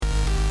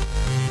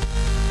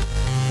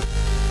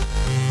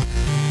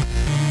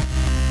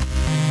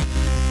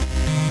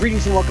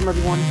Greetings and welcome,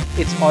 everyone.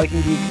 It's All You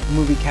Can Geek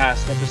Movie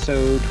Cast,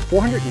 episode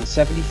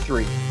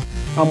 473.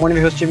 I'm one of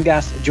your hosts, Jim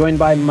Gast, joined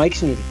by Mike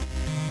Sneedy.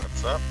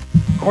 What's up?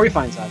 Corey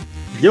Feinsod.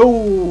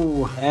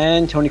 Yo!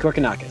 And Tony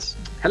Korkanakis.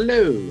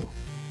 Hello!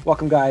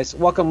 Welcome, guys.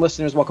 Welcome,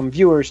 listeners. Welcome,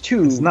 viewers,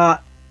 to... It's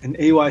not an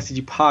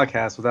AYCG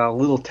podcast without a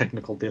little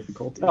technical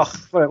difficulties. Oh,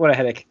 what a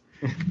headache.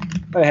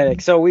 What a headache.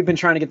 So we've been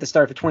trying to get this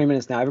started for 20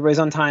 minutes now. Everybody's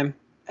on time,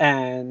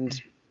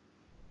 and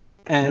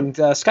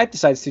Skype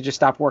decides to just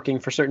stop working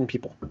for certain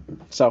people.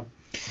 So,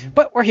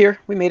 but we're here.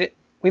 We made it.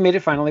 We made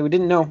it finally. We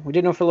didn't know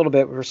for a little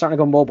bit. We were starting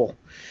to go mobile.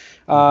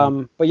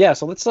 But yeah,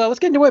 so let's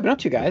get into what we've been up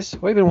to, guys.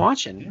 What have you been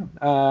watching?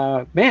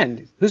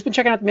 Man, who's been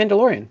checking out The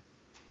Mandalorian?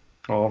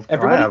 Well,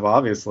 everybody? I have,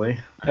 obviously.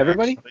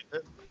 Everybody?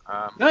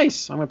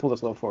 Nice. I'm gonna pull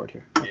this a little forward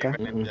here. Okay.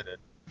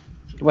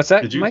 What's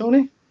that? Did you, Mike?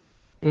 Tony?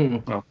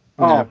 Oh.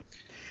 Yeah.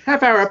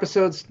 Half-hour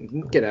episodes.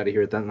 Get out of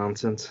here with that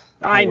nonsense.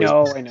 I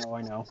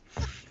know.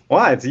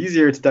 Why? It's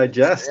easier to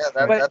digest.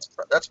 Yeah,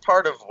 that's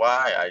part of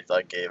why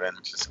I gave in,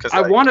 just because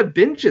I want to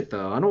binge it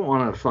though. I don't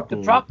want to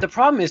fucking. The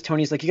problem is,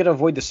 Tony, is like you got to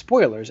avoid the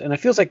spoilers, and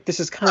it feels like this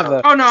is kind of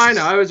a. Oh no, I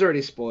know. I was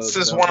already spoiled. This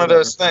is one of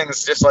those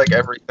things, just like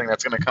everything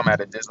that's going to come out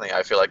of Disney.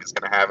 I feel like it's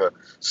going to have a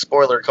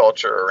spoiler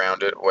culture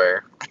around it,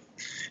 where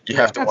you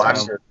have to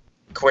watch it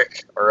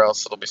quick, or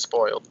else it'll be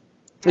spoiled.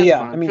 Yeah,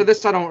 fine. I mean, for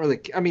this, I don't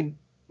really. I mean,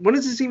 when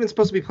is this even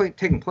supposed to be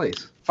taking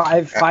place?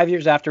 Five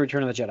years after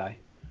Return of the Jedi.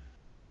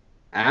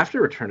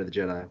 After Return of the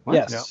Jedi. What?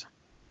 Yes.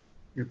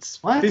 Yeah.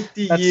 It's What?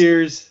 50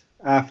 years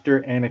after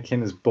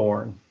Anakin is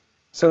born.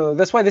 So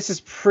that's why this is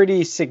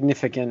pretty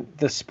significant,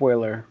 the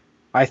spoiler,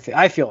 I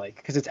feel like,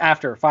 because it's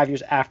 5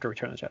 years after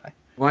Return of the Jedi.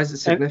 Why is it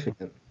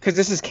significant? Because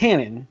this is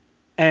canon,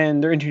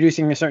 and they're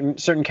introducing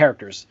certain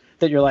characters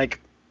that you're like,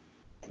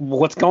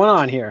 what's going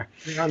on here?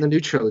 They're on the new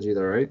trilogy,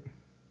 though, right?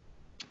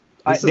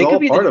 This is all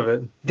part of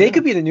it. They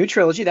could be the new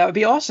trilogy. That would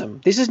be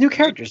awesome. This is new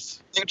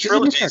characters. New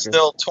trilogy is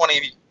still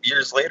 20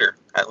 years later,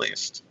 at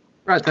least.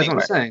 Right, that's what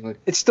I'm saying. Like,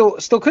 It still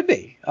could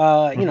be.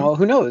 You know,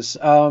 who knows?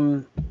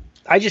 I'm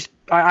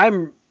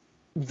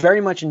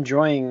very much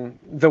enjoying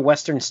the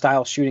Western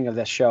style shooting of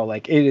this show.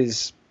 Like, it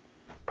is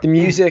the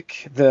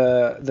music,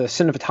 the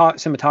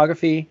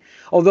cinematography.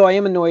 Although I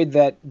am annoyed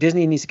that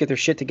Disney needs to get their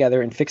shit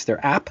together and fix their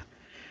app,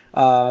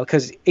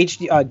 because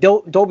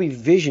Dolby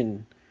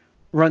Vision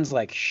runs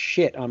like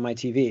shit on my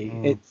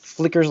TV. It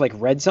flickers like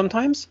red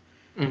sometimes,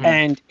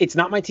 and it's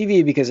not my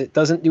TV because it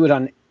doesn't do it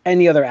on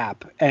any other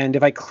app. And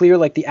if I clear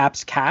like the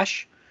app's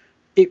cache,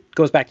 it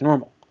goes back to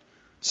normal.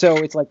 So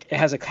it's like it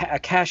has a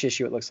cache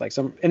issue, it looks like.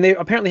 And they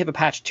apparently have a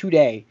patch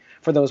today,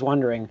 for those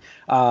wondering,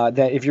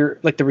 that if you're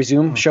like the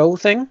resume show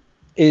thing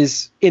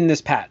is in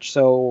this patch.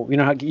 So you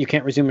know how you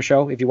can't resume a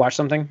show if you watch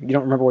something, you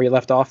don't remember where you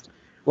left off.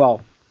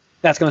 Well,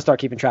 that's going to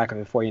start keeping track of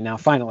it for you now,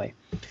 finally.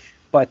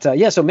 But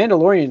yeah, so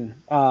Mandalorian,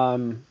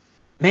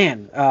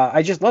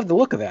 I just love the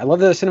look of it. I love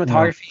the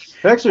cinematography.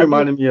 It actually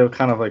reminded me of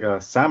kind of like a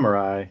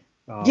samurai.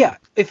 Yeah,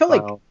 it felt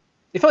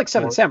like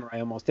Seven Samurai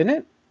almost, didn't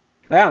it?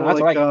 I don't know.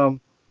 That's what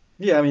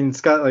yeah, I mean,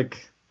 it's got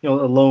like, you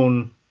know, a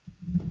lone.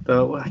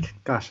 I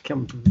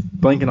can't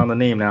blanking on the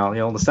name now. You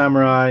know, the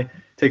samurai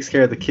takes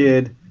care of the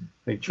kid.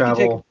 They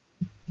travel.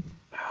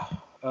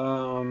 it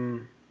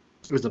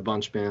was a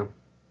bunch, man.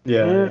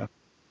 Yeah.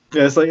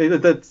 Yeah, it's like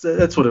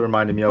that's what it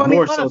reminded me of. Well, I mean,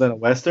 more so than a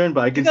Western,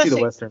 but I can see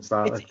the Western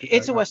style.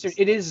 It's a Western.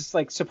 It is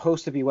like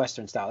supposed to be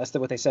Western style. That's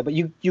what they said. But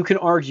you can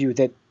argue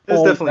that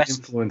there's definitely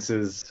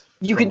influences.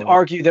 You can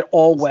argue that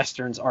all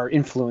Westerns are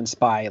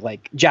influenced by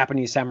like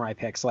Japanese samurai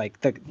picks, like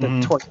the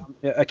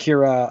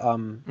Akira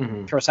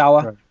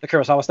Kurosawa, right. The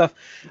Kurosawa stuff.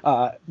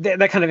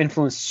 That kind of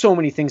influenced so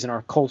many things in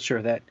our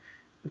culture that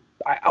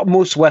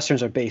most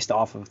Westerns are based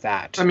off of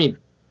that. I mean,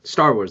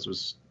 Star Wars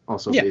was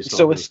also based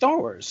so off it's Star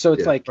Wars. So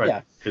it's like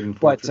right.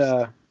 But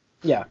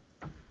yeah.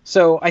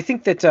 So I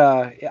think that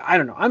I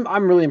don't know.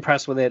 I'm really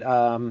impressed with it.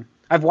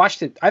 I've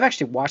watched it. I've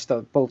actually watched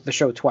both the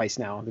show twice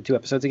now, the 2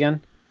 episodes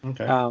again.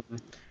 Okay.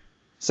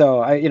 So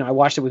I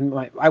watched it and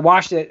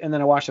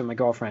then I watched it with my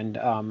girlfriend.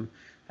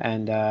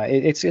 And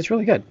it's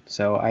really good.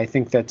 So I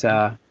think that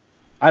I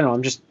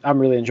don't know. I'm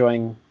really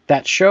enjoying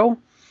that show.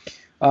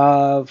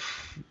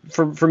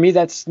 For me,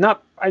 that's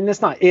not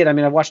it. I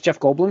mean, I watched Jeff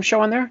Goldblum's show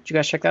on there. Did you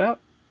guys check that out?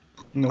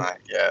 No.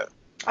 Yeah.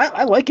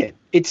 I like it.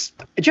 It's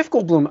Jeff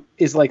Goldblum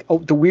is like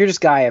the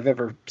weirdest guy I've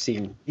ever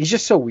seen. He's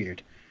just so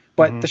weird.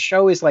 But the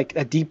show is like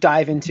a deep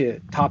dive into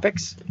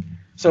topics.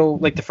 So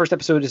like the first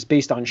episode is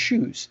based on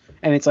shoes,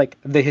 and it's like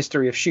the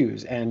history of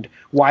shoes and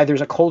why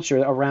there's a culture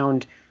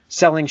around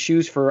selling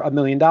shoes for $1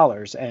 million.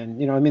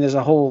 And I mean, there's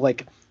a whole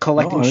like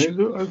collecting.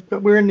 We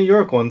were in New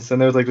York once,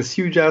 and there was like this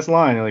huge ass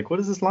line. You're like, what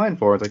is this line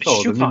for? It's like,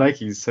 the new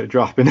Nikes are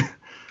dropping.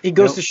 He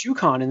goes to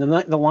ShoeCon, and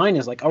the line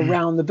is like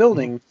around the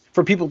building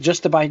for people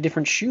just to buy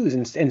different shoes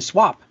and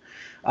swap.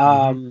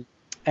 So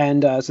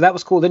that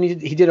was cool. Then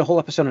he did a whole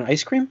episode on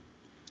ice cream,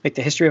 like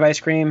the history of ice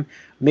cream,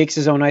 makes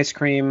his own ice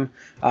cream.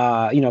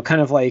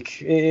 Kind of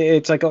like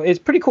it's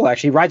pretty cool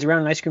actually. He rides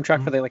around an ice cream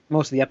truck for like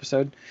most of the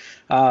episode,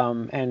 I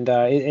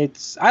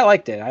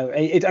liked it.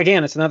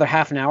 It's another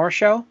half an hour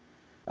show.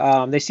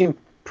 They seem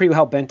pretty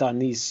hell bent on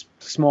these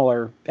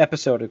smaller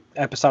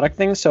episodic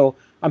things. So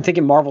I'm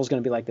thinking Marvel's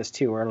going to be like this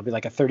too, where it'll be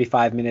like a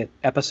 35-minute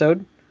episode.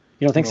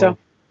 You don't think so?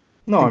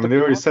 No, I mean they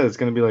already said it's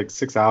going to be like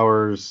 6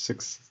 hours,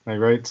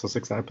 right? So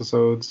 6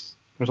 episodes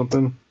or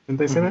something. Didn't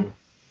they say that?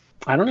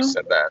 I don't know.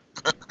 Said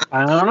that.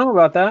 I don't know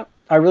about that.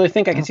 I really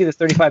think I can see this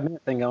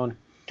 35-minute thing going.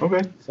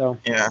 Okay. So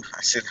Yeah,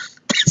 I see.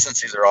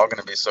 Since these are all going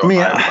to be so I mean,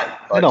 high,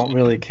 I don't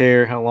really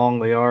care how long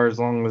they are as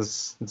long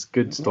as it's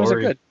good those are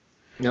story. good.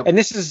 Yep. And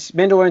this is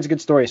Mandalorian's a good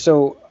story.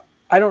 So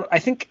I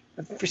think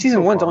for season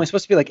So 1 it's far. only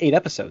supposed to be like 8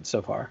 episodes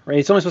so far, right?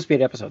 It's only supposed to be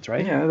 8 episodes,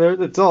 right? Yeah,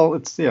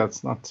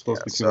 it's not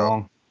supposed to be too so-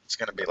 long. it's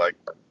going to be like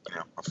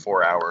a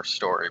 4-hour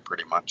story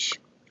pretty much.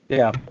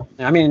 Yeah.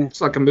 I mean,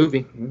 It's like a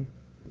movie.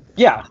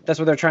 yeah, that's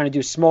what they're trying to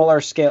do. Smaller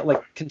scale,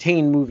 like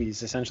contained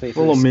movies, essentially. A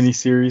little this. mini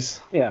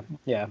series. Yeah.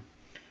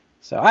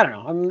 So I don't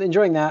know. I'm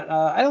enjoying that.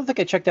 I don't think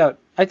I checked out.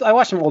 I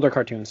watched some older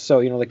cartoons. So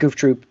like Goof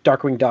Troop,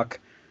 Darkwing Duck,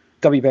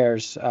 Gummy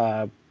Bears.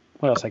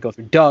 What else I go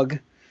through? Doug,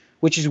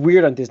 which is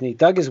weird on Disney.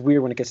 Doug is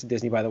weird when it gets to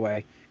Disney, by the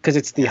way, because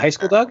it's the high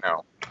school Doug.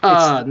 No,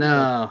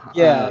 No.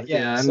 Yeah,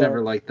 Yeah, I so-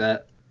 never liked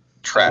that.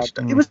 trash.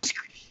 Mm. It was.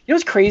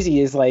 What's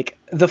crazy is like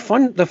the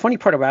funny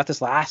part about this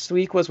last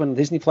week was when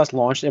Disney Plus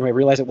launched and I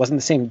realized it wasn't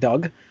the same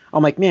Doug.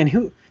 I'm like, man,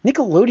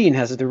 Nickelodeon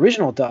has the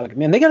original Doug.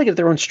 Man, they got to get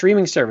their own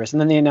streaming service. And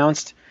then they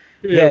announced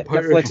that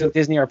Netflix and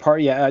Disney are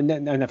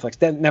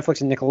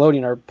Netflix and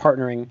Nickelodeon are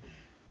partnering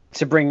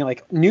to bring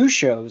like new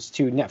shows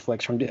to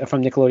Netflix from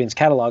Nickelodeon's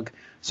catalog.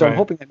 So I'm Right.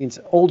 hoping that means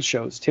old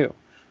shows too.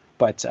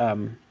 But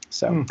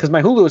because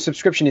my Hulu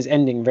subscription is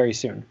ending very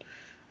soon.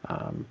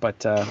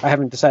 But I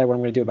haven't decided what I'm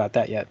going to do about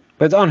that yet.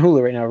 But it's on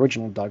Hulu right now,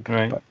 original Doug.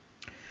 Right. But,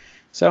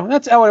 so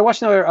that's. Oh, I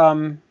watched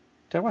another.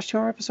 Did I watch 2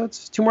 more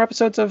episodes? 2 more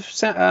episodes of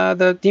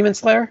the Demon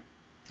Slayer.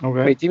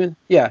 Okay. Wait, Demon?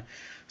 Yeah.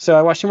 So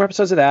I watched 2 more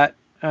episodes of that.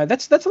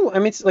 That's a little. I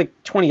mean, it's like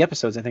 20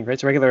 episodes, I think, right?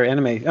 It's a regular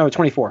anime. Oh,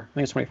 24. I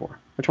think it's 24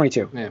 or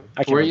 22. Yeah.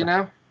 I can't Where are you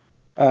remember.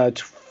 now?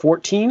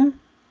 14.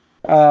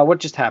 What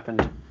just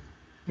happened? I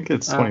think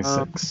it's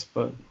 26,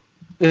 but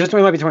It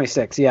might be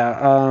 26.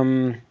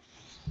 Yeah.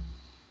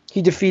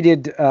 He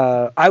defeated.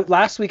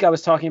 Last week I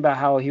was talking about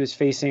how he was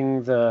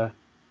facing the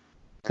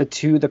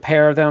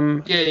pair of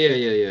them.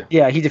 Yeah.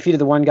 Yeah, he defeated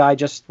the one guy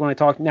just when I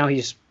talked. Now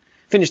he's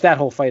finished that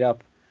whole fight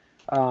up,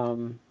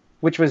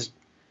 which was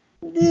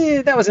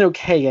that was an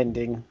okay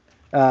ending.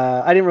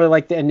 I didn't really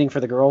like the ending for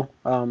the girl,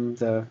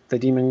 the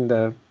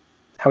demon,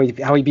 how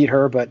he beat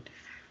her, but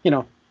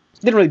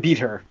didn't really beat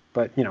her,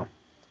 but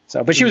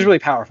but she was really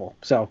powerful.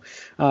 So,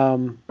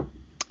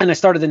 and I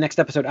started the next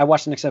episode. I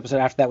watched the next episode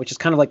after that, which is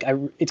kind of like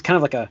it's kind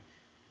of like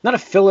not a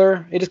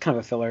filler. It is kind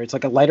of a filler. It's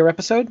like a lighter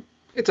episode.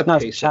 It's a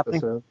Not pace happening.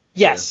 episode.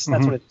 Yes, Yeah.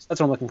 that's what it is.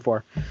 That's what I'm looking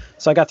for.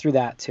 So I got through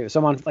that too. So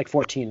I'm on like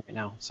 14 right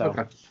now. So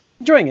Okay.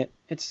 enjoying it.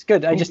 It's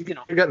good. I just You're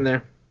getting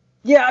there.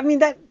 yeah. I mean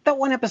that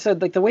one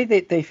episode, like the way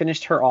they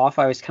finished her off,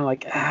 I was kind of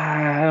like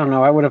I don't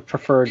know. I would have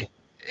preferred.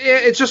 Yeah,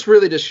 it's just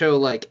really to show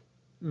like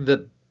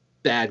the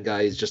bad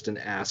guy is just an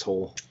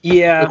asshole.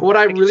 Yeah. Like, what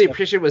I can really see that.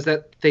 appreciate was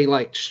that they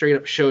like straight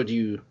up showed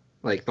you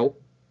like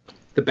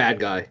the bad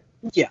guy.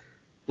 Yeah.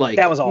 Like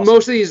That was awesome.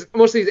 Most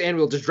of these anime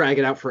will just drag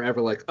it out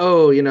forever. Like,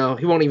 oh, he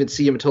won't even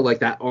see him until like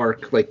that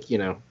arc. Like,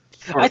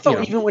 I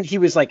thought even when he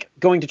was like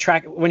going to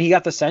track when he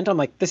got the scent, I'm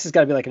like, this has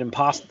got to be like an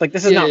imposter. Like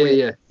this is not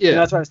real. Yeah.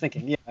 That's what I was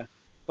thinking. Yeah.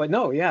 But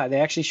no, yeah, they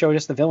actually showed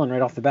us the villain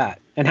right off the bat,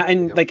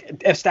 and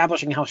like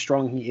establishing how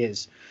strong he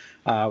is,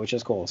 which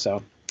is cool.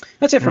 So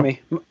that's it for me.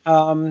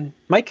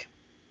 Mike.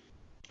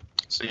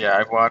 So yeah,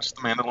 I've watched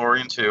The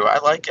Mandalorian too. I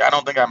like it. I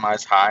don't think I'm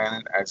as high in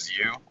it as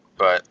you,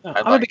 but I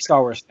I'm a like big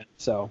Star Wars fan,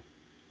 so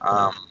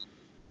I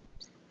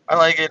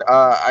like it.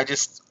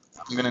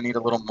 I'm gonna need a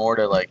little more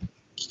to like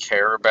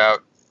care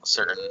about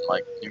certain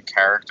like new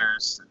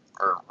characters,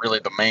 or really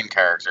the main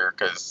character,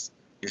 because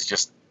he's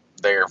just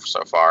there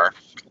so far.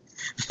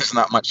 There's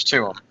not much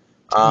to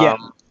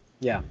him.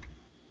 Yeah.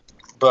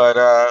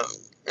 But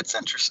it's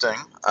interesting.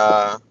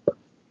 I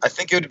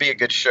think it would be a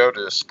good show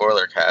to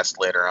spoiler cast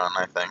later on.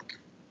 I think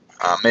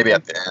maybe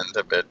at the end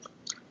a bit.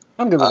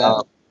 I'm good with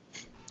that.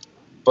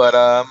 But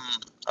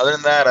other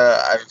than that,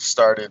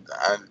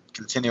 I'm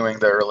continuing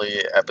the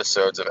early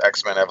episodes of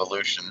X-Men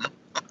Evolution.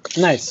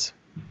 Nice.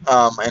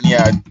 And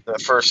yeah, the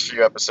first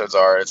few episodes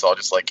it's all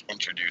just like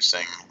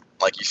introducing,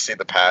 like you see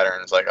the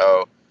patterns, like,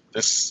 oh,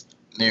 this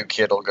new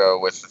kid will go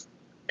with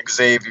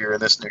Xavier,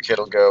 and this new kid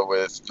will go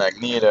with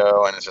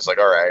Magneto, and it's just like,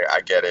 all right, I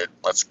get it.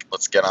 Let's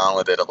get on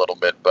with it a little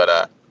bit.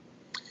 But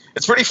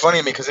it's pretty funny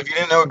to me, because if you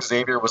didn't know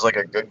Xavier was like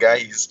a good guy,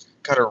 he's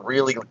got a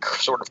really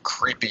sort of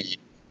creepy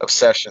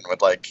obsession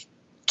with like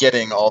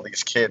getting all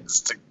these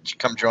kids to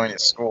come join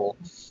his school.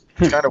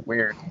 It's kind of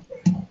weird.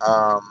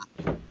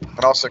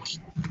 And also,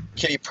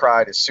 Kitty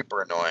Pryde is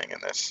super annoying in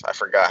this. I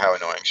forgot how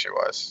annoying she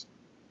was.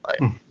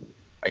 Like,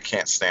 I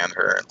can't stand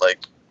her. Like,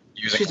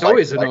 using. She's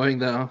always annoying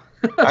though.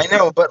 I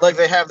know, but like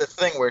they have the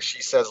thing where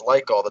she says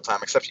 "like" all the time,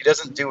 except she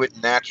doesn't do it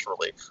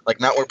naturally. Like,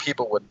 not where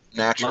people would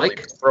naturally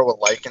Like? throw a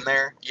like in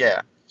there.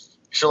 Yeah,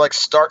 she'll like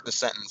start the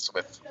sentence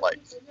with like.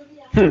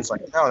 It's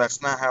like, no,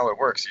 that's not how it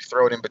works. You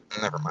throw it in, but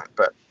never mind.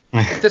 But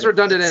If this were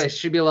done today,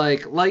 she'd be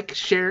like,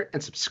 share,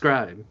 and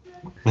subscribe.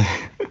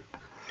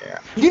 Yeah.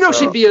 You know,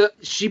 So-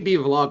 she'd be a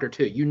vlogger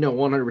too. You know,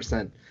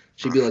 100%.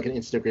 She'd be like an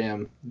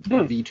Instagram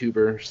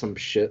VTuber, some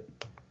shit.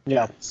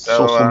 Yeah.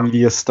 So, Social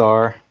media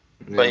star.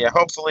 but yeah,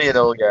 hopefully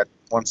it'll get,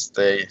 once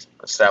they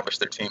establish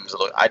their teams.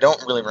 I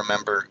don't really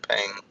remember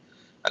paying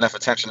enough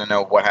attention to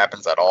know what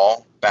happens at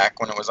all back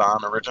when it was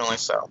on originally.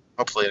 So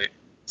hopefully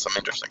some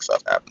interesting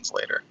stuff happens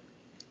later.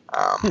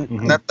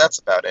 And that's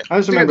about it. I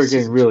just remember it's-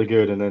 getting really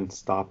good and then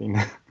stopping.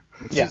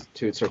 Yeah.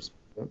 Two, it starts.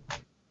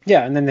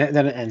 Yeah, and then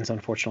it ends,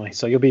 unfortunately.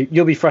 So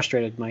you'll be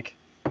frustrated, Mike.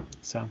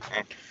 So,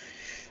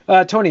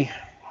 Tony.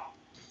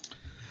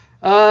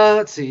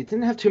 Let's see.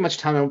 Didn't have too much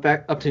time. I went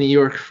back up to New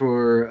York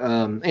for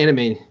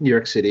Anime New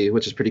York City,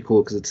 which is pretty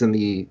cool because it's in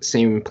the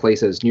same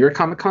place as New York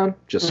Comic Con,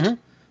 just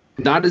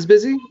not as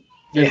busy.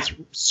 Yeah. And it's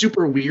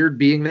super weird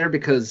being there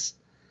because,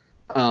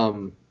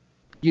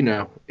 you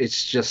know,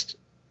 it's just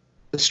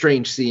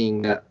strange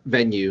seeing that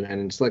venue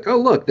and it's like, oh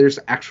look, there's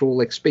actual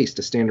like space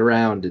to stand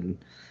around and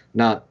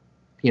not,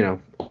 you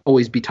know,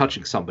 always be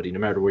touching somebody no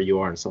matter where you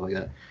are and stuff like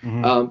that.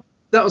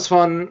 That was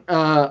fun.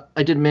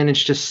 I did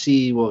manage to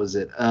see, what was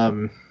it?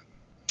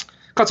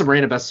 Caught some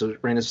random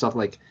stuff.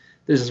 Like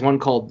there's this one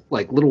called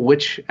like Little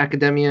Witch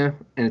Academia,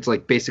 and it's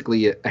like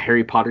basically a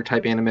Harry Potter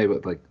type anime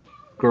with like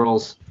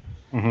girls,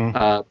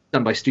 done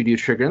by Studio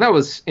Trigger, and that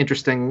was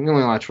interesting. We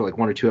only watched for like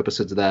 1 or 2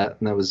 episodes of that,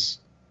 and that was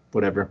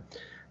whatever.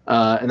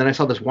 And then I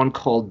saw this one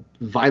called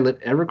Violet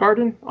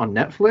Evergarden on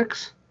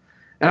Netflix,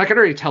 and I can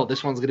already tell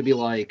this one's gonna be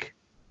like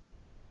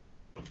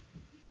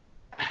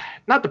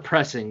not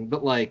depressing,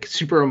 but like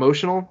super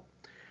emotional.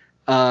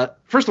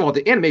 First of all,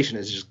 the animation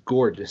is just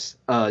gorgeous.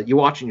 You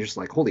watch and you're just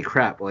like, holy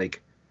crap,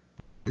 like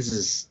this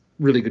is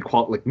really good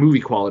quality, like movie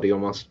quality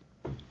almost.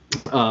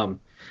 But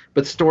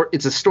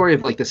it's a story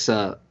of like this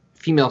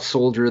female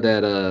soldier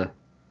that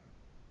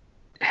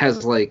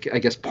has like, I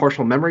guess,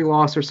 partial memory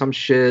loss or some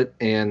shit,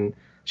 and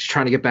she's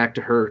trying to get back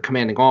to her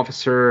commanding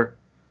officer,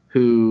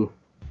 who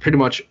pretty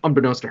much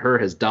unbeknownst to her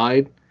has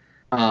died,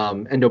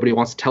 and nobody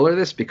wants to tell her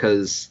this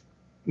because,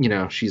 you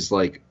know, she's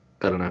like,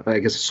 I don't know, I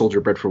guess a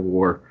soldier bred for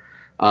war.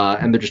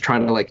 And they're just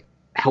trying to like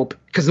help,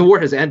 because the war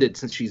has ended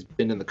since she's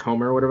been in the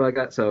coma or whatever like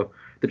that. So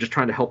they're just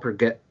trying to help her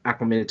get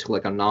acclimated to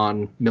like a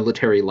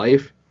non-military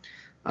life.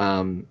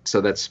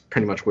 So that's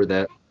pretty much where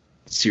that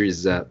series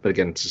is at. But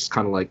again, it's just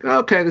kind of like,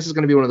 okay, this is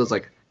going to be one of those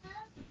like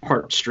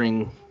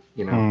heartstring,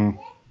 you know,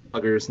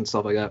 buggers and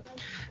stuff like that.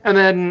 And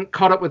then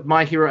caught up with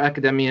My Hero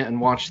Academia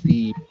and watched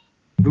the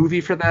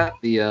movie for that,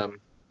 the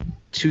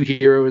Two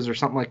Heroes or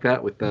something like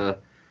that, with the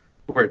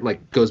where it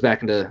like goes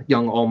back into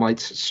young All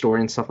Might's story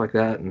and stuff like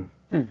that, and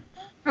that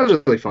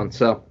was really fun.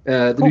 So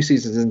the new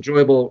season is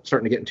enjoyable,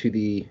 starting to get into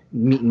the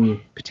meat and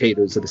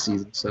potatoes of the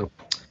season. So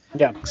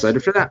Yeah.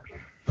 excited for that.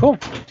 Cool.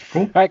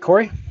 All right,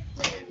 Corey.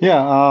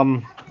 Yeah,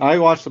 I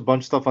watched a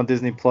bunch of stuff on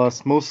Disney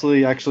Plus,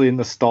 mostly actually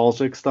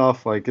nostalgic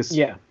stuff, like just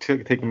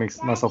taking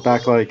myself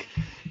back, like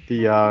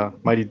the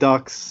Mighty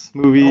Ducks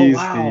movies. Oh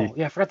wow.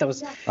 Yeah, I forgot that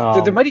was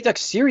the Mighty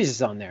Ducks series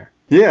is on there.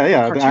 Yeah, the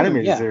Cartoon,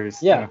 animated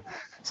series. Yeah.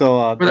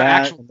 So the that,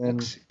 actual and then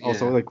books,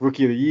 also like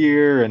Rookie of the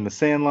Year and The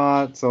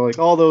Sandlot. So like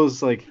all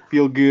those like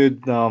feel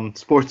good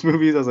sports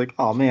movies. I was like,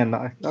 oh man,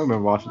 I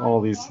remember watching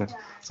all these. So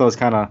I was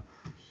kind of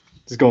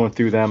just going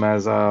through them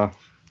as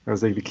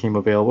they became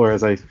available, or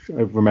as I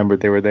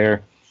remembered they were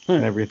there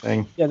and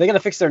everything. Yeah, they gotta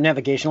fix their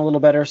navigation a little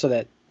better so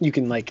that you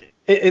can like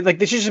like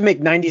they should just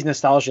make 90s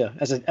nostalgia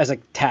as a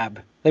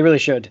tab. They really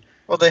should.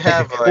 Well, they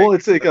have like, Well,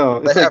 it's like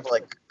they have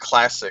like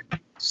classic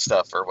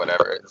stuff or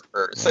whatever.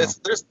 So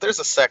there's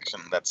a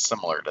section that's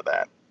similar to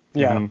that.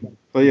 Yeah.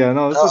 But yeah,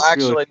 no, this Oh, is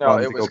actually, really no, fun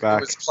it to was go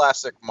back. it was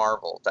classic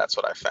Marvel. That's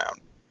what I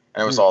found,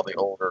 and it was all the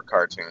older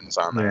cartoons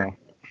on there.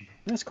 Yeah,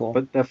 That's cool.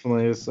 but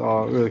definitely is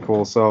really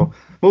cool. So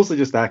mostly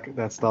just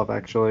that stuff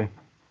actually.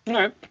 All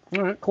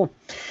right, cool.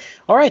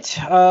 All right,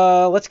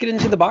 let's get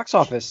into the box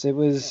office. It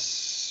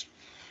was,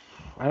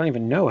 I don't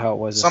even know how it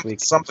was this week.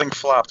 Something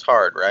flopped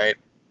hard, right?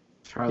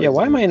 Yeah,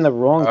 why am I in the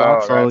wrong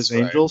box? Charlie's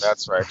that's Angels? Right,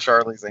 that's right.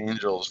 Charlie's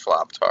Angels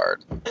flopped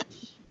hard.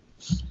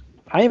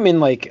 I am in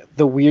like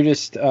the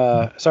weirdest.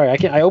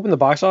 Sorry, I opened the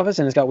box office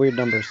and it's got weird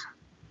numbers.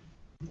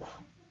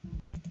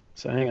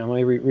 So hang on, let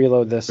me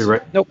reload this. Be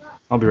right. Nope.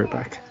 I'll be right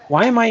back.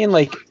 Why am I in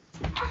like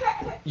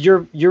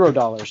Euro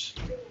dollars?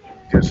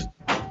 Good.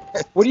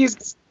 What do you?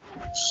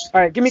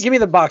 All right, give me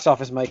the box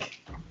office, Mike.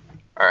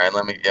 All right,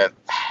 let me get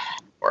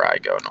where I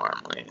go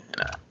normally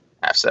in a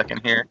half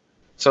second here.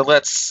 So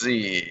let's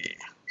see.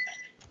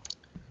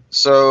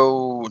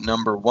 So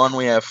number one,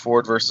 we have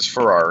Ford versus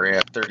Ferrari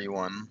at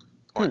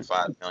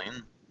 31.5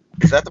 million.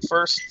 Is that the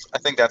first? I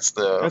think that's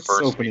the That's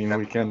first opening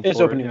weekend. It's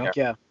for it, opening week,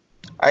 yeah.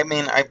 I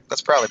mean,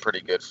 that's probably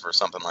pretty good for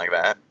something like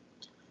that.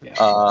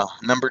 Yeah.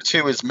 Number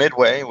two is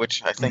Midway,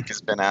 which I think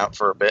has been out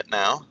for a bit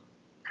now.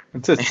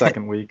 It's its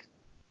second week.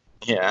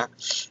 Yeah.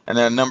 And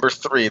then number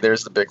three,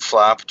 there's the big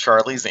flop,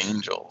 Charlie's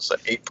Angels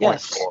at 8.4.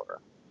 Yes.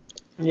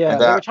 Yeah,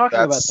 And they were talking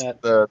about that's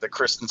that. The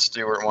Kristen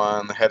Stewart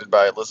one, headed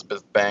by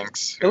Elizabeth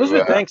Banks. who,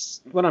 Elizabeth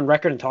Banks went on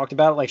record and talked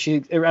about it. Like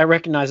I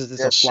recognize this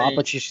Yeah, a flop, she-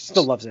 but she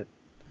still loves it.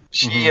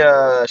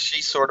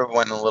 She sort of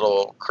went a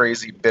little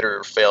crazy,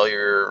 bitter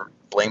failure,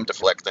 blame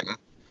deflecting.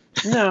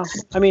 No,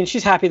 I mean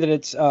she's happy that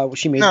it's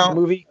she made No. the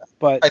movie,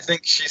 but I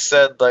think she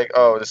said like,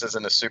 "Oh, this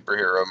isn't a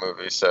superhero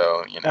movie,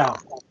 so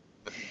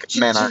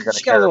men aren't going to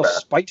she got a care little about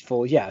it."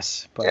 spiteful,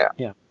 yes, but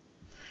yeah.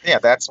 Yeah,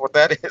 that's what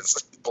that is.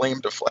 Blame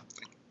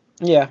deflecting.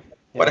 Yeah.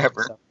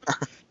 Whatever. So.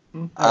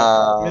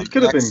 I mean, it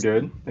could have been Next-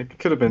 good. It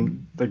could have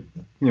been like,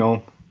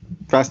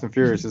 Fast and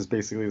Furious is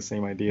basically the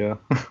same idea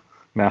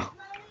now.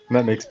 And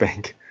that makes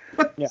bank.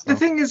 But Yeah. the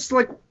thing is,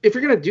 like, if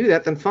you're gonna do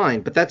that, then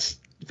fine. But that's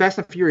Fast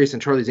and Furious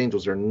and Charlie's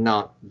Angels are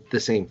not the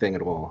same thing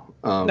at all.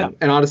 No.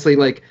 And honestly,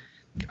 like,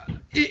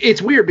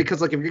 it's weird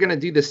because like if you're gonna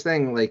do this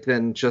thing, like,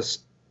 then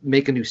just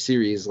make a new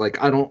series.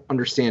 Like, I don't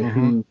understand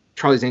who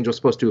Charlie's Angels is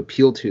supposed to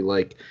appeal to.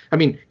 Like, I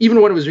mean,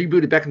 even when it was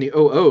rebooted back in the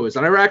 00s,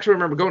 and I actually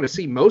remember going to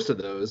see most of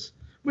those,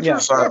 which Yeah.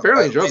 were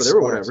fairly At enjoyable. least They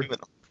were one or whatever. two of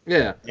them.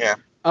 Yeah. Yeah.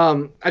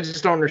 I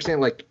just don't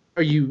understand. Like,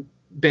 are you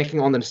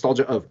banking on the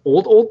nostalgia of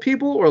old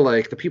people, or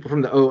like the people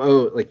from the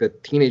 00, like the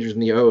teenagers in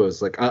the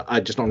 00s? Like, I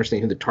just don't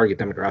understand who the target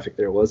demographic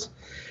there was.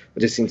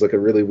 It just seems like a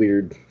really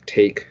weird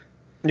take.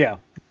 Yeah.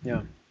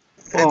 Well,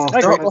 I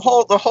agree.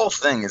 The whole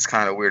thing is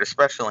kind of weird,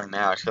 especially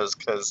now,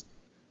 because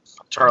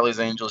Charlie's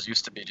Angels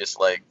used to be just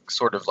like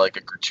sort of like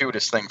a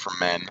gratuitous thing for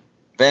men.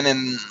 Then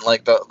in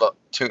like the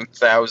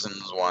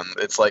 2000s one,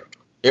 it's like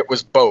it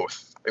was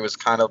both. It was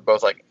kind of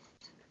both like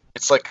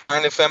it's like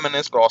kind of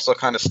feminist, but also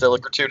kind of still a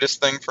gratuitous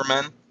thing for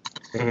men.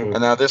 And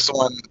now this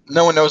one,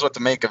 no one knows what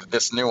to make of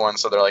this new one,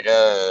 so they're like,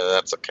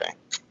 that's okay.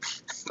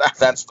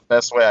 That's the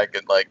best way I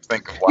could like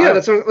think of why. Yeah,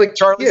 that's what, like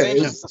Charlie's yeah,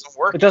 Angels doesn't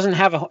work. It doesn't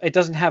have a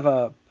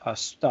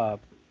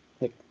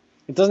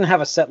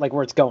set like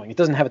where it's going. It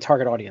doesn't have a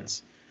target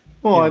audience.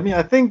 Well, Yeah. I mean,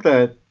 I think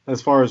that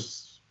as far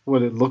as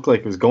what it looked like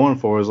it was going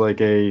for was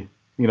like a,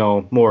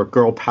 more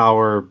girl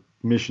power,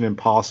 Mission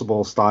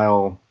Impossible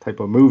style type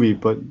of movie,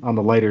 but on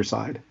the lighter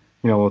side,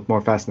 with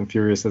more Fast and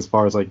Furious as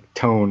far as like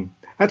tone.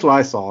 That's what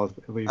I saw,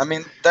 at least. I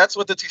mean, that's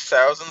what the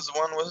 2000s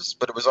one was,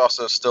 but it was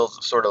also still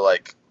sort of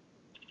like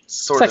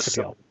Sex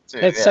appeal.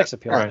 It's sex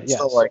appeal. Right. Yes.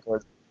 Still like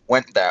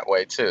went that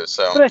way too.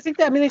 So But I think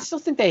I still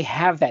think they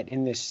have that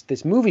in this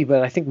movie,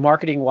 but I think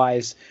marketing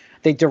wise,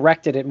 they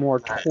directed it more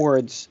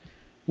towards,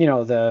 they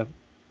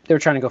were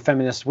trying to go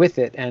feminist with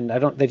it, and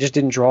they just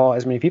didn't draw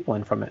as many people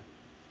in from it.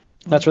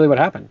 That's really what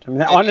happened. I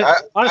mean,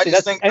 honestly,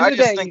 that's think, end I of the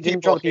just day, think you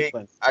didn't draw people the hate. people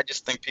in. I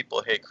just think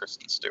people hate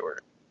Kristen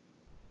Stewart.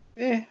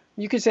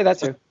 You could say that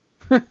too.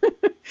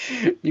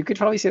 You could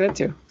probably say that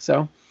too.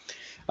 So,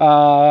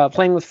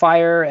 Playing with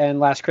Fire and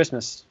Last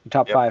Christmas,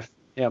 top 5.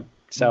 Yeah.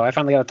 So I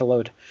finally got it to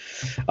load.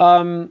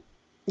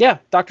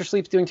 Doctor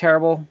Sleep's doing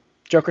terrible.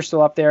 Joker's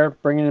still up there,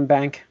 bringing in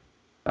bank.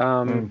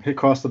 And it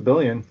cost $1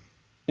 billion.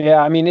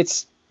 Yeah, I mean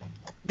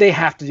they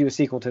have to do a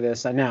sequel to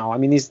this now. I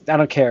mean I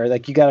don't care.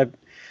 Like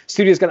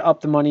studio's got to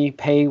up the money,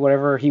 pay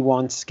whatever he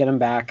wants, get him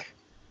back,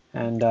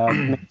 and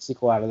make a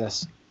sequel out of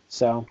this.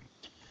 So.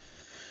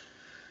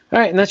 All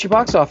right, and that's your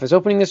box office.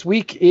 Opening this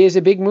week is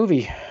a big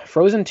movie,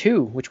 Frozen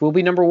 2, which will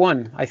be number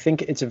 1. I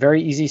think it's a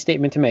very easy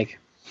statement to make.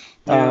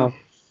 Yeah.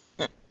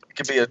 It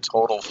could be a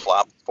total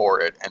flop for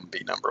it and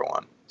be number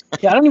 1.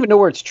 Yeah, I don't even know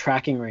where it's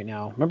tracking right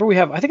now. Remember,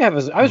 I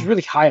was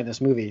really high on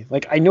this movie.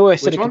 Like, I know I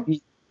said Which it one? could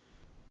be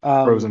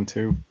Frozen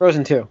 2.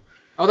 Frozen 2.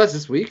 Oh, that's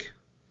this week.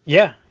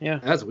 Yeah.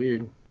 That's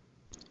weird.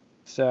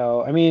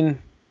 So, I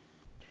mean,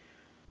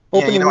 Yeah,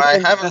 opening I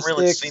weekend haven't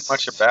really seen domestics-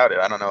 much about it.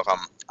 I don't know if I'm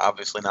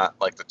obviously not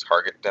like the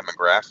target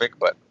demographic,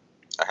 but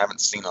I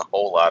haven't seen a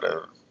whole lot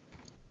of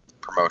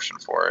promotion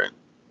for it.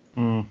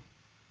 Mm.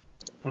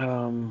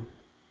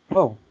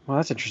 Well,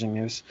 that's interesting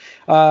news.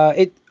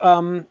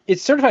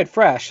 It's certified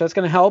fresh, so that's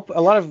going to help. A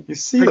lot of You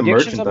see the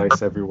predictions of it.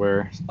 merchandise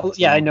everywhere.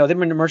 Yeah, I know they've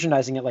been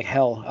merchandising it like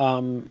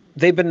hell.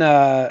 They've been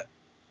a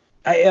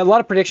lot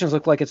of predictions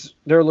look like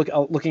they're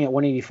looking at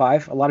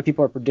 185. A lot of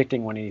people are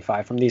predicting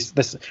 185 from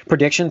this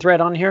prediction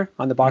thread on here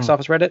on the box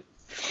office Reddit.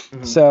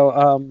 Mhm.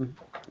 So,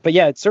 but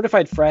yeah, it's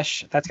certified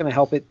fresh. That's going to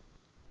help it.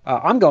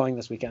 I'm going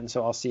this weekend,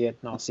 so I'll see it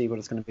and I'll see what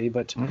it's going to be.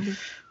 But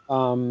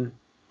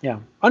yeah,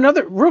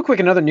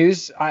 another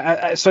news.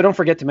 So don't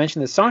forget to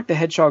mention this: Sonic the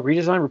Hedgehog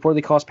redesign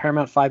reportedly cost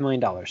Paramount $5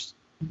 million.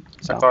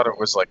 So, I thought it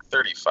was like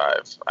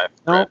 35. I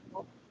no, read.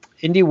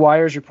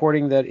 IndieWire is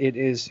reporting that it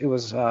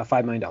was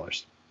 $5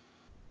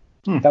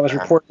 million. That was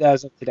reported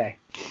as of today.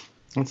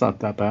 That's not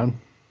that bad.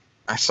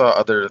 I saw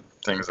other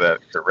things that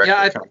directly.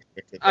 Yeah,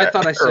 contradicted I that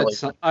thought I early.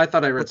 said I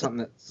thought I read something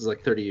that was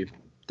like 30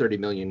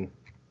 million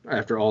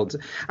after all.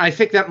 I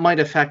think that might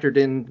have factored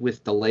in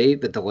with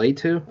the delay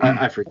too.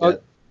 I forget. Oh,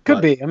 could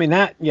but be. I mean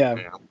that. Yeah.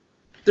 Yeah.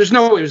 There's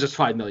no way it was just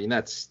 5 million.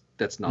 That's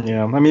nothing.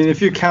 Yeah, I mean,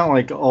 if you count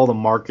like all the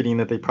marketing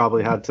that they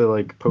probably had to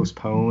like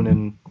postpone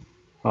and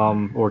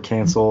or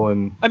cancel,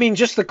 and I mean,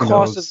 just the Who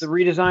cost of knows? the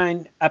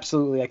redesign.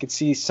 Absolutely, I could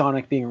see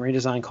Sonic being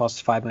redesigned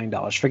costs $5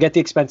 million. Forget the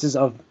expenses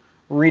of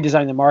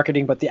redesigning the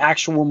marketing, but the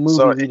actual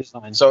movie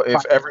redesign. So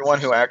if everyone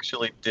who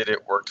actually did it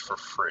worked for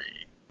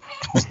free,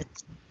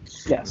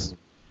 yes,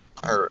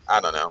 or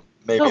I don't know,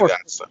 maybe No,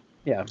 that's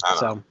yeah. I don't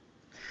So, all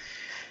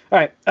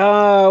right.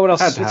 What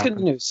else? Had Let's to get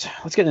into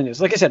happen.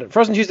 news. Like I said,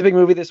 Frozen 2 is the big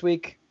movie this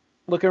week.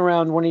 looking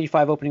around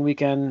 185 opening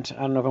weekend.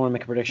 I don't know if I want to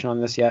make a prediction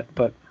on this yet,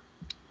 but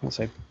we'll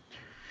see.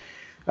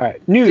 All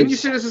right, news. Didn't you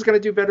say this is going to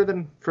do better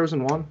than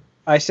Frozen 1?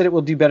 I said it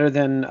will do better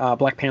than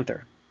Black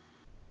Panther.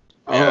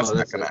 Yeah, that's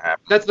not going to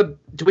happen.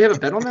 Do we have a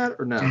bet on that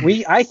or no?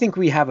 I think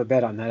we have a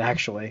bet on that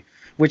actually,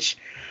 which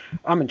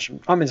I'm in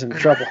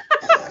trouble.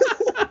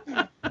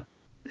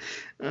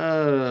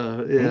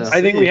 Yeah.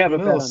 I think we have a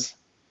bet on else?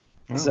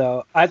 that.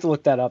 So I have to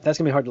look that up. That's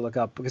gonna be hard to look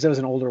up because it was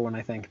an older one,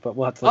 I think. But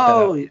we'll have to look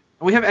that up.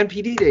 We have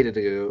NPD data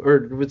to go, or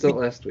was that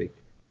last week?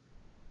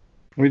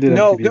 We did.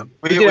 No, MTV.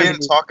 We did didn't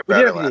MPD. talk We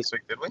about did it MPD. last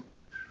week, did we?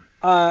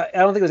 I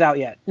don't think it was out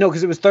yet. No,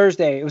 because it was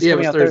Thursday. It was Yeah,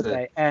 it coming was out Thursday.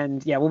 Thursday,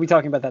 and yeah, we'll be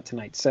talking about that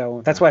tonight.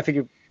 So that's why I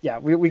figured, yeah,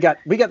 we got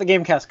the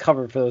Gamecast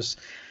covered for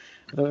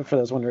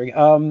those wondering.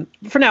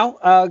 For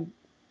now,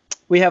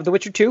 we have The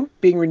Witcher 2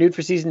 being renewed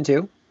for season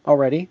 2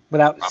 already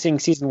without seeing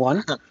season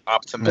 1.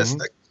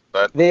 Optimistic,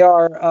 but They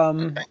are,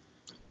 okay.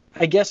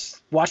 I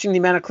guess, watching the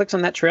amount of clicks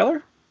on that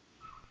trailer.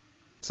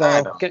 So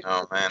I don't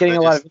know, man. getting They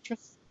a lot just- of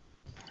interest.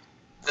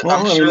 Well,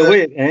 I'm I mean, sure the that-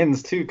 way it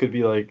ends too could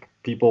be like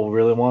people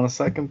really want a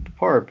second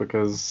part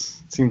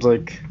because it seems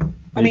like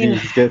maybe mean-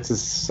 he gets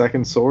his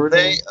second sword.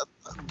 they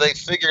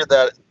figure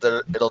that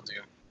it'll do.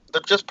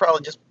 They're just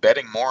probably just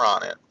betting more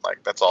on it.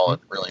 Like that's all it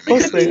really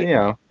Plus means. they-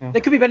 yeah.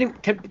 They could be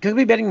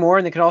betting more,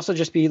 and they could also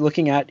just be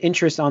looking at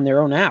interest on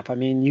their own app. I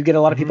mean, you get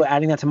a lot of people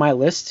adding that to My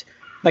List.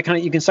 Like kind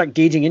of, you can start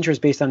gauging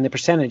interest based on the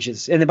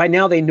percentages, and then by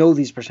now they know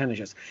these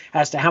percentages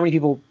as to how many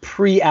people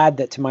pre-add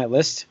that to My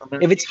List.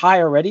 If it's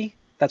high already,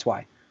 that's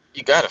why.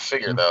 You got to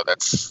figure though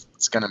it's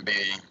going to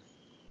be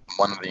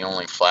one of the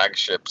only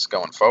flagships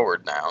going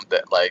forward now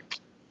that like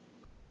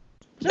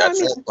Yeah, I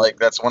that's mean- it. Like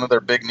that's one of their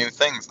big new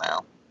things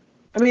now.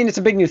 I mean, it's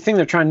a big new thing.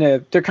 They're kind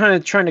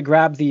of trying to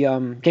grab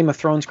the Game of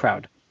Thrones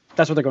crowd.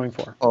 That's what they're going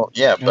for. Well,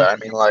 yeah, but I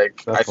mean,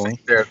 like I Definitely.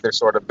 think they're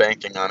sort of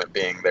banking on it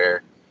being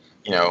their,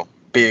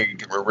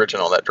 big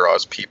original that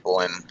draws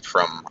people in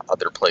from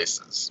other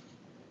places.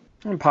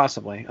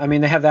 Possibly. I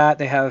mean, they have that.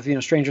 They have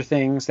Stranger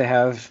Things. They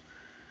have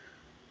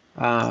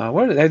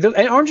what are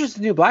they? Orange is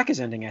the New Black is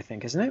ending, I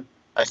think, isn't it?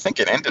 I think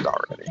it ended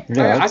already.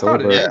 Yeah, I it's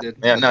thought it over. ended.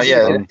 Yeah, no,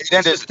 Yeah. it ended. This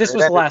it was the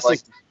ended, last like,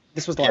 season.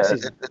 This was the last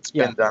season. It's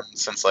Yeah. been done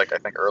since like I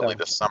think early So.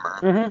 this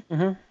summer.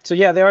 So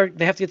yeah, they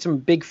have to get some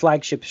big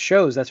flagship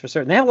shows. That's for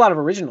certain. They have a lot of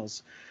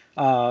originals,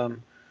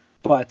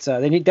 but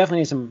they definitely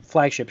need some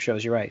flagship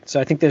shows. You're right. So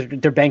I think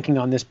they're banking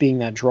on this being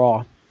that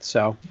draw.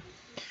 So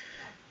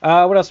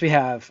what else we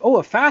have?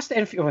 Oh,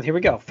 here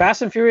we go.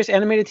 Fast and Furious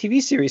animated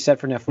TV series set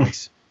for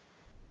Netflix.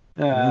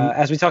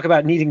 As we talk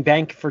about needing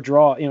bank for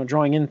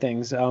drawing in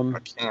things. I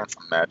can't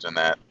imagine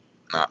that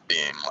not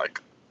being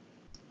like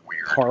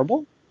weird.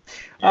 Horrible.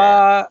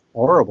 Yeah.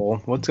 Horrible.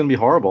 What's gonna be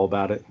horrible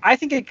about it? I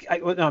think I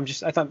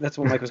thought that's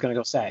what Mike was going to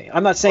go say.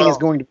 I'm not saying it's Well-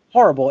 going to be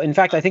horrible. In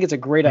fact, I think it's a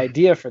great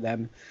idea for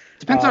them.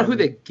 Depends on who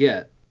they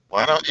get.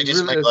 Why don't you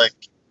just Really make is. like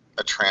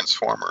a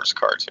Transformers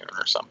cartoon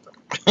or something?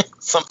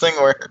 Something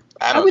where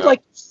I I don't would know.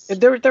 like.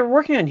 They're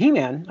working on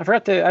He-Man. I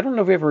forgot to. I don't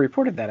know if we ever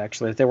reported that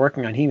actually. That they're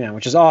working on He-Man,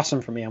 which is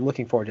awesome for me. I'm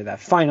looking forward to that.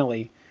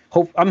 Finally,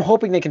 I'm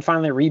hoping they can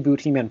finally reboot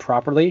He-Man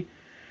properly.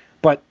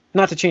 But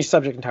not to change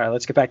subject entirely.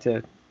 Let's get back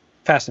to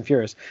Fast and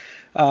Furious.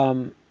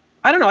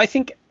 I don't know. I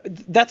think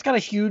that's got a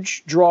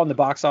huge draw in the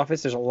box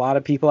office. There's a lot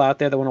of people out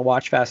there that want to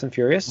watch Fast and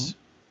Furious.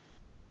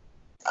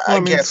 I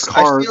mean, guess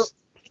cars. I feel,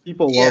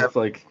 People Yeah. love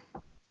like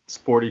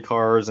sporty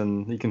cars,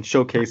 and you can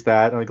showcase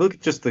that. Like, look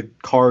at just the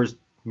Cars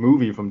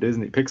movie from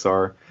Disney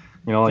Pixar.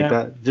 Yeah.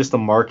 That. Just the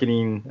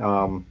marketing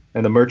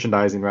and the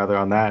merchandising rather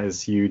on that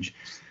is huge.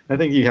 I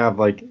think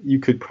you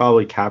could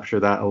probably capture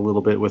that a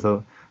little bit with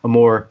a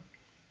more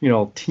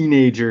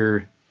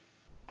teenager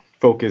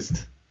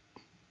focused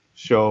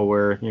show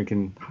where you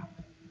can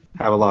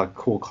have a lot of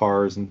cool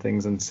cars and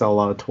things and sell a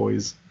lot of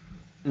toys.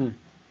 Mm.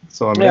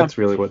 So I mean Yeah. that's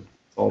really what it's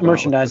all about with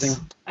Merchandising. this.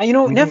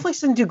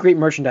 Netflix didn't do great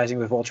merchandising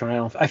with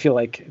Voltron. I feel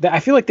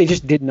like they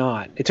just did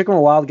not. It took them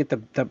a while to get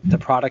the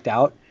product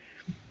out.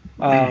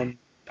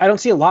 I don't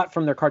see a lot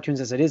from their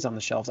cartoons as it is on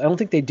the shelves. I don't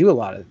think they do a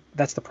lot of.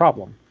 That's the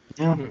problem.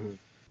 Yeah.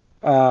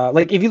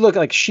 Like if you look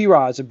like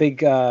She-Ra is a big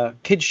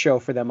kids show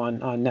for them on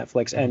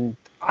Netflix, and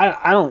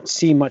I don't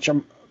see much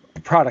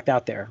product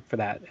out there for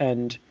that.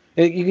 And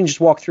you can just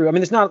walk through. I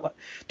mean, it's not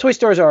toy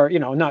stores are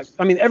not.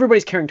 I mean,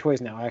 everybody's carrying toys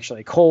now.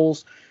 Actually,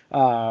 Kohl's. We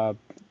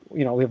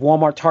have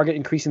Walmart, Target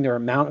increasing their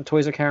amount of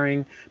toys they're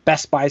carrying.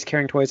 Best Buy's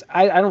carrying toys.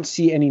 I don't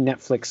see any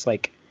Netflix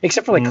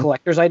except for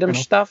collector's item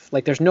stuff.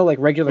 Like there's no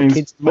regular I mean,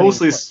 kids.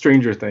 mostly playing toys.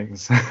 Stranger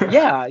Things.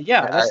 Yeah.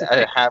 That's the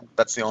thing.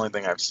 That's the only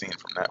thing I've seen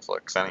from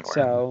Netflix anywhere.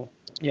 So,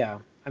 yeah,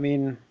 I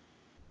mean,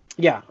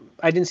 yeah,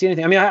 I didn't see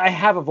anything. I mean, I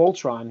have a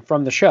Voltron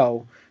from the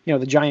show,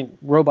 the giant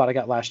robot I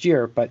got last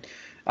year, but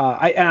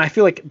I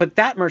feel like, but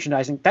that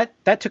merchandising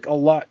that took a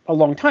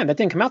long time. That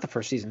didn't come out the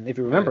first season, if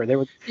you remember. They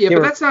were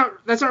That's not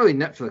really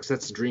Netflix.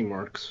 That's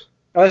DreamWorks.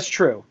 Oh, that's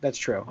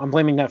true. I'm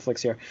blaming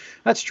Netflix here.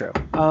 That's true.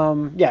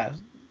 Yeah.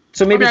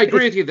 So maybe I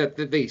agree with you that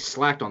they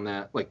slacked on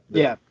that,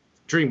 yeah.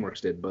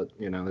 DreamWorks did, but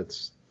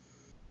that's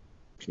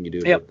can you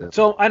do Yeah. about that?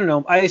 So I don't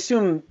know. I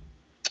assume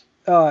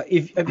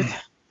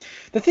if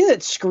the thing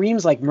that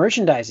screams like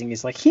merchandising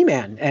is like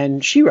He-Man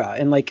and She-Ra,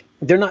 and like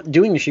they're not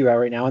doing She-Ra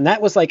right now, and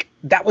that was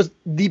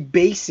the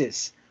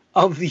basis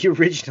of the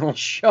original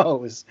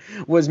shows,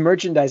 was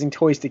merchandising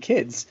toys to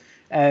kids,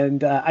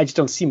 and I just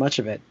don't see much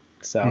of it.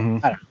 So I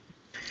don't know.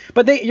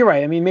 But you're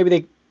right. I mean, maybe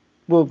they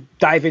will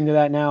dive into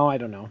that now. I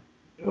don't know.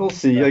 We'll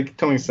see. Like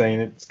Tony's saying,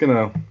 it's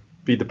gonna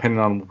be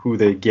dependent on who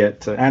they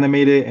get to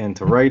animate it and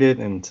to write it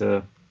and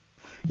to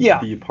be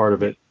a part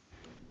of it.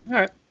 All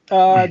right.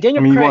 Daniel I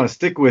mean, Craig. if you want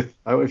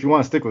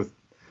to stick with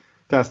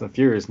Fast and the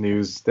Furious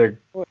news, they're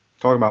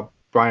talking about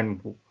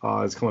Brian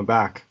is coming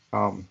back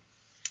for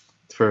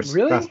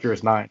Really? Fast and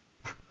Furious 9.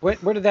 Where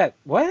did that?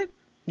 What?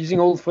 Using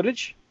old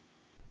footage?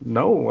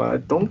 No, I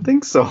don't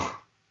think so.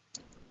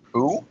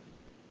 Who?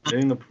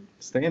 Getting the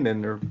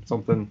stand-in or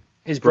something.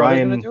 Is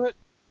Brian Brian- gonna do it?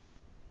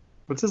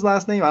 What's his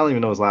last name? I don't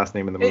even know his last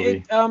name in the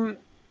movie.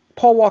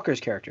 Paul Walker's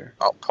character.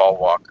 Oh, Paul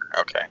Walker.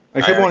 Okay.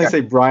 I kept wanting to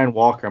say Brian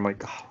Walker. I'm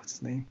like, oh, what's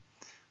his name?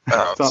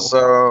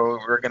 So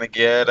we're gonna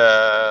get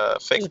a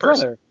His fake person.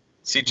 brother.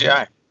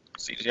 CGI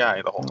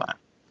the whole time.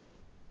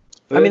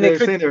 I mean, they're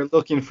they saying they're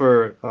looking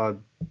for a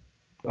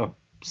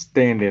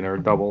stand-in or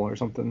a double or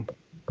something.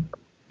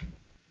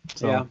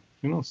 So, Yeah.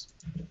 who knows?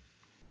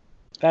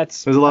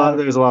 That's There's a lot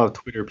of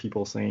Twitter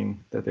people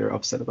saying that they're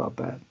upset about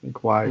that.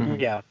 Like, why?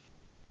 Yeah,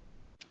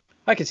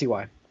 I can see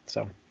why.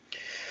 So,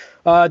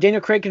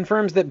 Daniel Craig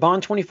confirms that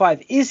Bond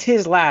 25 is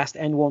his last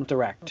and won't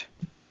direct.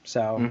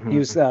 So he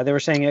was. They were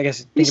saying, I guess,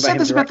 He thinking said him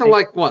this about the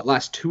directing.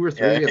 last 2 or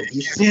 3 Yeah, at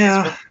least.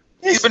 Yeah.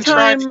 He's been This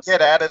trying time- to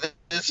get out of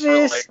this for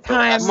this like the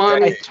time- last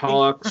Money decade.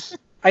 talks.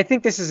 I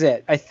think this is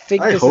it. I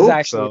think I this hope is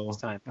actually so. this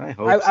time. I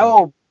hope I so.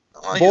 oh,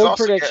 Well, he's bold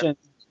also prediction. getting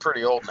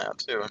pretty old now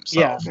too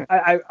Yeah, himself.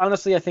 I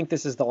honestly, I think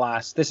this is the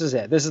last. This is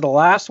it. This is the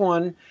last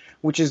one,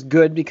 which is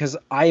good because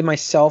I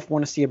myself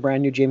want to see a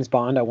brand new James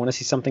Bond. I want to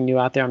see something new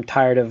out there. I'm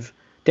tired of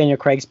Daniel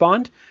Craig's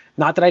Bond.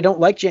 Not that I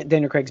don't like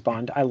Daniel Craig's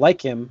Bond. I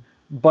like him,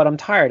 but I'm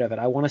tired of it.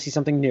 I want to see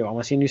something new. I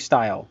want to see a new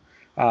style.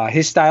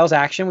 His style's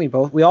action.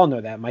 We all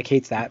know that. Mike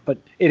hates that, but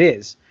it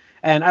is,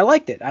 and I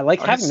liked it. I like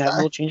Oh, having his that style-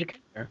 little change of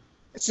character.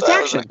 It's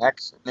action.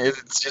 action.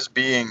 It's just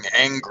being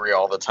angry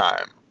all the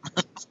time.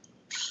 It's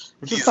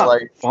he's just not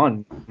like-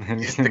 fun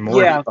He's the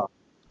anymore. Yeah.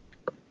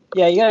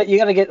 Yeah, you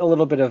gotta get a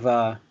little bit of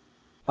a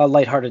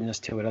lightheartedness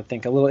to it. I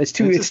think a little. It's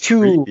too. It's just too.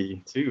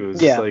 creepy too.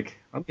 It's Yeah. just like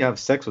I'm gonna have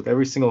sex with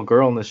every single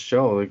girl on this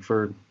show, like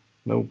for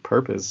no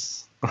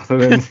purpose other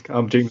than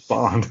I'm James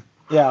Bond.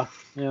 Yeah.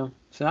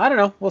 So I don't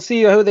know. We'll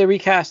see who they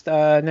recast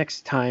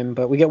next time.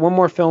 But we get one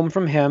more film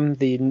from him,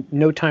 the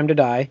No Time to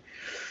Die.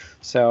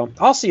 So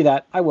I'll see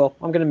that. I will.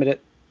 I'm gonna admit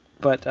it.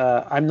 But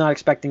I'm not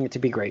expecting it to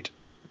be great.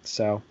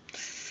 So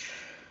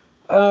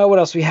what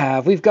else we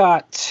have? We've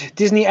got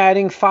Disney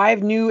adding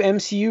 5 new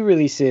MCU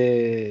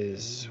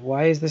releases.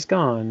 Why is this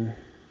gone?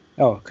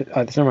 Oh,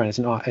 never mind.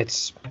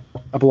 It's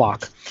a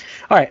block.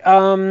 All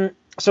right.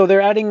 So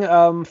they're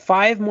adding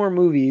 5 more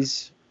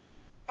movies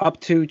up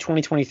to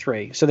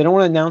 2023. So they don't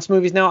want to announce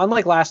movies now.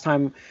 Unlike last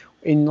time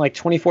in like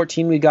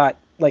 2014, we got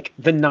like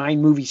the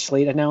 9 movie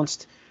slate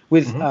announced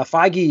with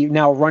Feige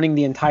now running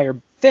the entire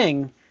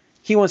thing.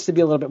 He wants to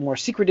be a little bit more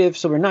secretive.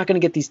 So we're not going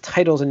to get these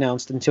titles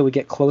announced until we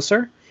get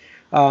closer.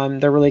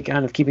 They're really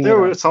kind of keeping There it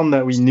were some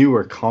that we knew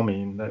were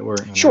coming that were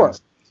Sure.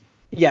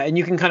 Yeah, and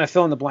you can kind of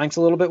fill in the blanks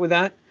a little bit with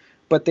that.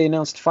 But they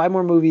announced 5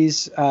 more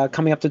movies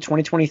coming up to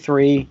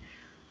 2023.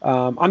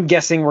 I'm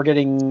guessing we're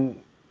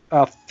getting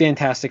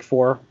Fantastic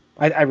Four.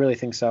 I really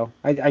think so.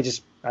 I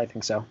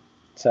think so.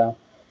 So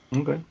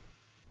Okay.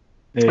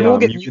 I mean, we'll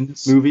get mutant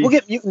mutants. movie. We'll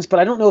get mutants, but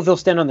I don't know if they'll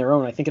stand on their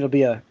own. I think it'll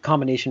be a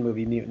combination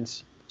movie,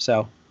 mutants.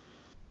 So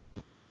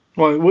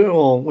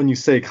Well, when you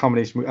say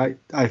combination movie,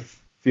 I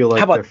feel How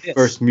like about their this?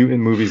 first mutant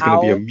movie is going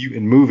to be How- a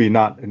mutant movie,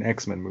 not an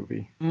X-Men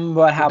movie.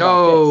 but how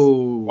about this?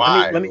 No.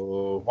 Why? Let me-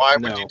 Why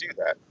would No. you do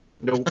that?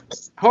 Nope.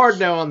 Hard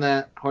no on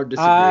that. Hard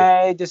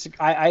disagree.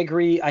 I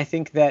agree. I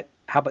think that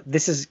how about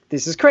this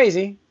is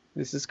crazy.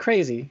 This is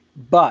crazy.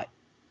 But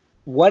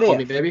what Call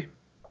me if baby.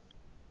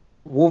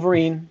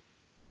 Wolverine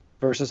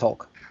versus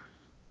Hulk?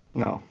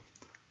 No.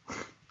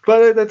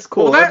 But that's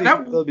cool. Well,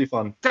 that'd be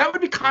fun. That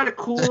would be kind of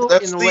cool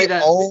That's in the way the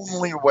that.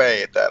 only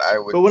way that I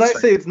would. But when I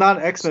say it's not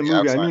an X-Men Yeah,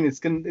 movie, I fine.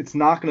 mean it's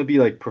not going to be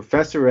like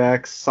Professor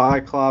X,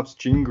 Cyclops,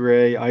 Jean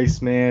Grey,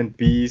 Iceman,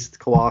 Beast,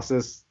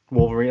 Colossus,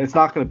 Wolverine. It's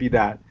not going to be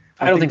that.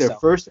 I don't think their so.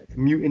 first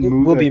mutant It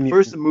movie, will be a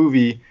first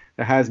movie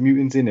that has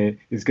mutants in it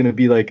is going to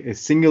be like a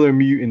singular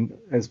mutant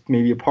as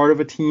maybe a part of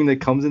a team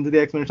that comes into the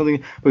X-Men or something.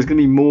 But it's going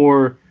to be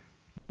more.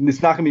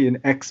 It's not going to be an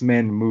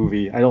X-Men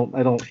movie. I don't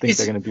think It's-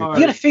 they're going to be.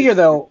 You gotta figure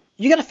though.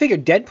 You gotta figure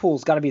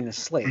Deadpool's got to be in the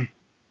slate.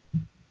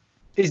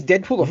 Is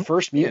Deadpool the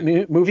first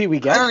movie we I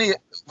get? don't even,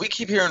 we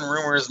keep hearing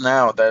rumors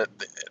now that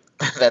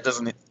that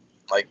doesn't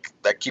like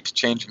that keeps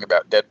changing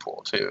about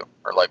Deadpool too,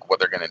 or like what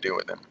they're gonna do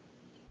with him.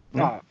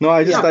 No,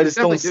 I just Yeah, don't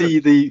definitely see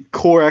the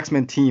core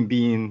X-Men team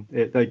being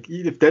it. Like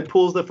if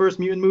Deadpool's the first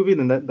mutant movie,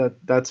 then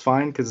that's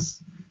fine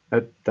because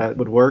that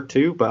would work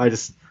too. But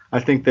I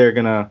think they're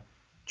gonna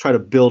try to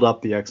build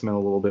up the X-Men a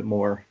little bit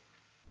more.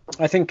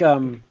 I think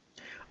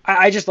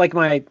I just like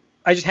my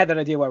I just had that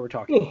idea while we're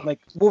talking. Like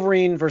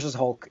Wolverine versus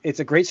Hulk. It's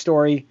a great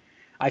story.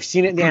 I've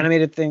seen it in the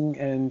animated thing,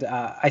 and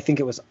I think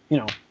it was, I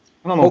don't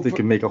know if they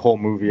could make a whole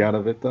movie out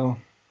of it though.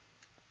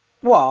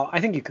 Well, I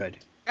think you could.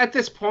 At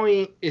this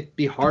point, it'd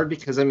be hard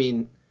because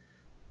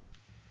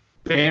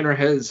Banner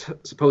has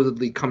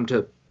supposedly come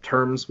to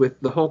terms with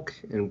the Hulk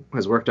and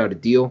has worked out a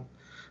deal.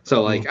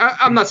 So, like,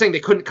 I'm not saying they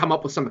couldn't come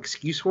up with some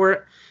excuse for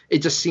it. It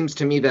just seems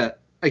to me that,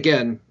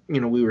 again,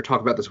 we were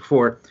talking about this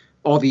before,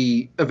 all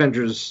the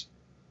Avengers,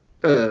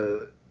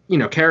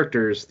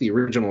 characters, the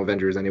original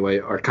Avengers anyway,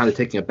 are kind of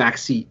taking a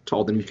backseat to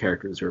all the new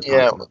characters who are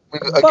popping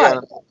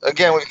up.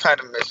 Again, we've kind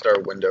of missed our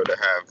window to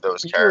have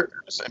those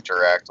characters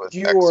interact with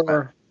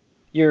X-Men.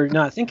 You're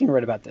not thinking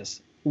right about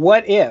this.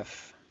 What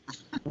if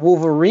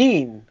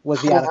Wolverine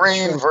was the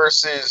Wolverine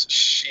versus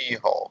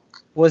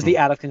She-Hulk was the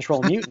out of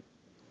control mutant,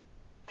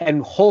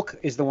 and Hulk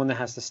is the one that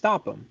has to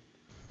stop him?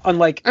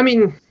 Unlike,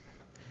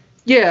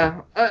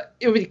 yeah,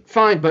 it would be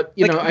fine, but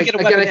I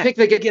think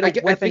they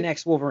get Weapon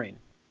X Wolverine.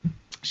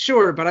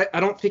 Sure, but I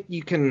don't think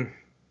you can.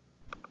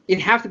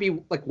 It'd have to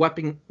be like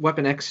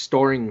Weapon X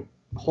starring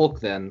Hulk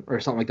then, or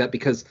something like that,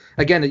 because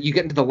again, you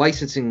get into the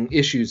licensing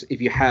issues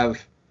if you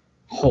have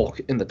Hulk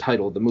in the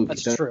title of the movie.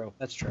 That's true.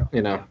 That's true.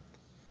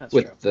 That's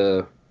with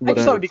true. I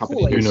just thought it'd be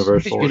cool.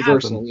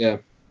 Universal, yeah.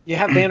 You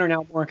have Banner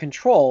now more in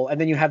control,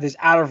 and then you have this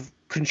out of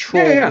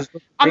control. Yeah.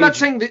 I'm not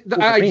saying the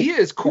idea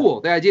is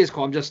cool. The idea is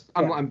cool.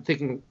 I'm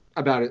thinking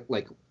about it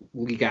like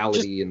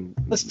legality and.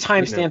 Let's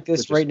timestamp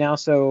this right now,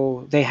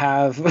 so we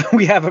have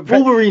a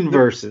Wolverine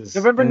versus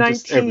November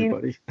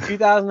 19,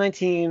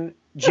 2019.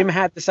 Jim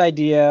had this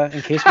idea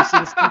in case we see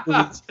this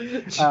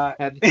movies.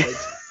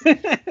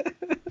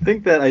 I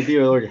think that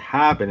idea already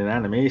happened in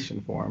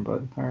animation form,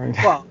 but all right.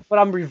 Well, but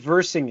I'm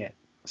reversing it,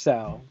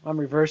 so I'm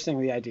reversing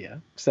the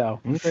idea. So,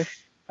 okay.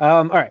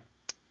 All right.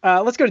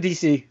 Let's go to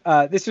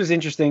DC. This was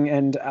interesting,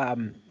 and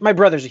my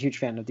brother's a huge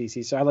fan of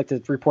DC, so I like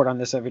to report on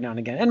this every now and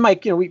again. And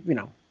Mike, we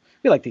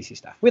like DC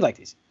stuff. We like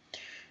DC,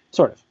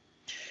 sort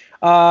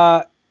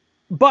of.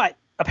 But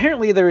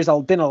apparently there has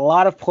been a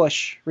lot of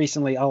push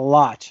recently,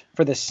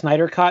 for this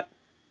Snyder Cut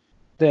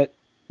that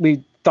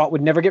we thought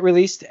would never get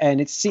released,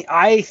 and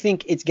I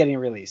think it's getting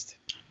released.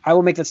 I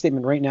will make that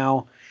statement right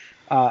now.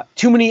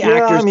 Too many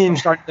actors are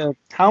starting to.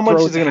 How much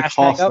is it going to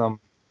cost them?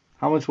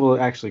 How much will it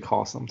actually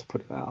cost them to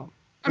put it out?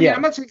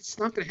 I'm not saying it's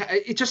not going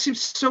to. It just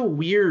seems so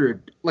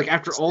weird, like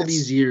after all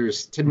these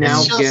years, to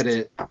now get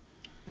it.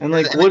 And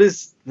like, what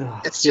is?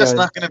 It's just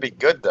not going to be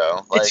good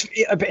though. Like,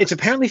 it's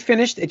apparently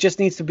finished. It just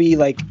needs to be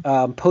like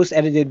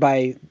post-edited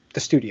by the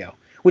studio,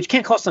 which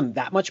can't cost them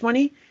that much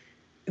money.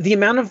 The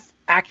amount of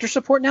actor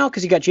support now,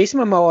 because you got Jason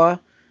Momoa,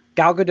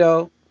 Gal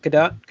Gadot.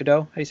 How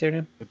do you say her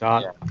name?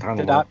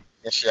 Gadot.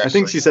 I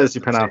think she says she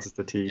pronounces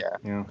the T.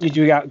 Yeah. You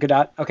do got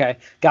Gadot. Okay,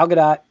 Gal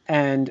Gadot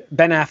and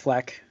Ben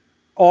Affleck,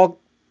 all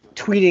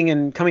tweeting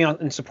and coming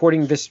out and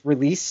supporting this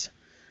release.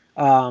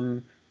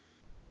 So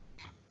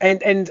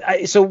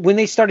when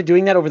they started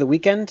doing that over the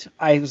weekend,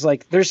 I was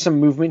like, there's some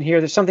movement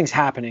here. Something's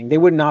happening. They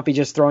would not be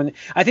just throwing.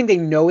 I think they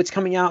know it's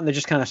coming out, and they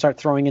just kind of start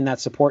throwing in that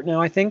support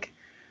now. I think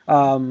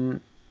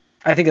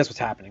that's what's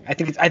happening. I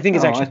think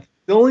it's actually.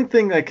 The only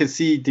thing I could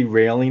see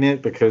derailing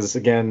it, because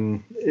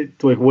again,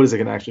 what is it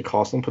going to actually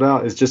cost them to put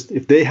out, is just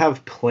if they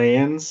have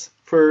plans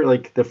for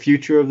like the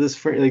future of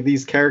this, like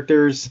these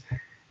characters,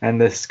 and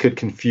this could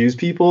confuse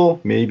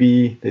people.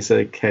 Maybe they say,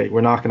 like, hey,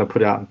 we're not going to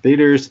put it out in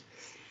theaters.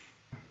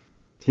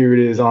 Here it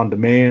is on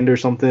demand or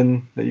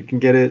something that you can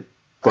get it.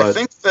 But I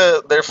think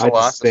their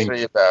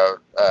philosophy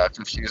about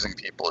confusing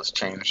people has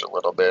changed a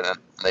little bit, and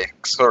they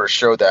sort of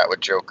showed that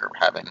with Joker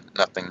having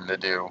nothing to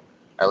do.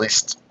 At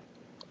least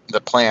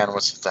the plan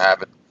was to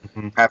have it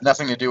have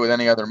nothing to do with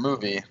any other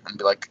movie, and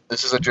be like,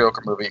 this is a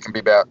Joker movie. It can be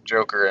about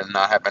Joker and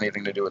not have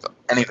anything to do with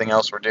anything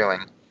else we're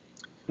doing.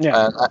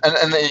 Yeah,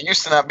 and it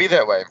used to not be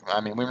that way.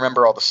 I mean, we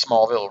remember all the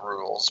Smallville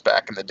rules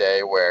back in the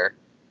day where,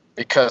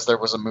 because there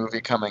was a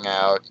movie coming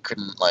out, you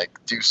couldn't like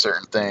do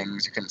certain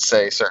things, you couldn't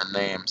say certain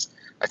names.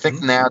 I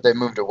think now they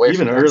moved away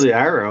from early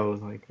Arrow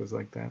was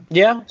like that.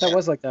 Yeah, that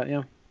was like that.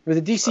 Yeah,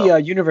 with the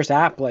DC Universe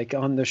app, like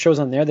on the shows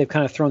on there, they've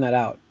kind of thrown that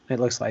out. It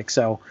looks like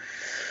so.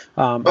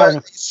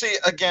 But see,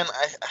 again,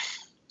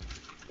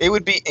 it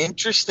would be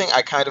interesting.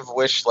 I kind of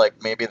wish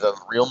like maybe the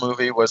real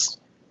movie was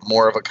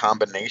more of a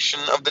combination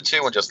of the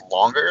two and just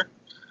longer.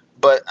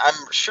 But I'm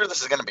sure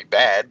this is going to be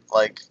bad.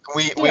 Like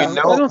it's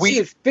not going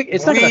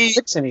to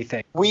fix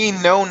anything. We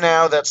know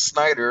now that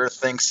Snyder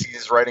thinks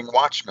he's writing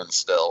Watchmen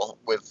still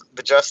with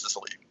the Justice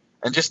League,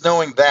 and just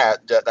knowing that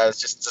is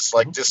just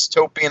like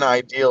dystopian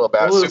ideal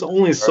about. Well, there's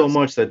only so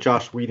much that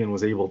Josh Whedon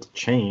was able to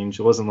change.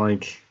 It wasn't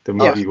like the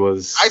movie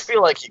was. I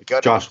feel like he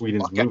gutted Josh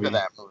Whedon's movie.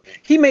 That movie.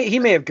 He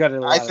may have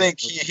gutted. I think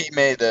he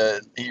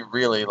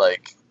really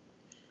like.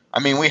 I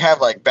mean, we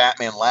have like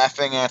Batman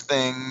laughing at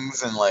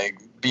things and like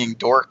being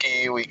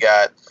dorky. We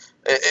got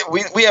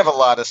we have a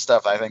lot of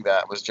stuff. I think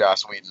that was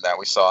Joss Whedon that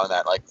we saw in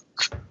that like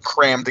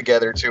crammed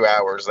together 2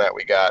 hours that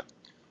we got.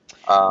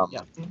 I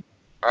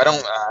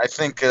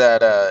think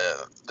that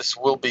this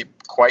will be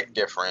quite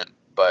different,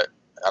 but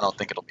I don't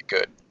think it'll be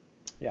good.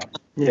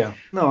 Yeah,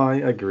 no, I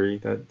agree.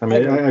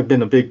 I've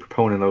been a big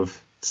proponent of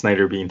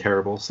Snyder being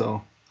terrible,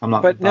 so I'm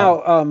not. But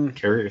now,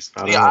 curious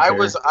about it. Yeah, I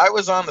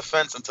was on the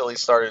fence until he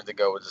started to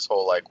go with this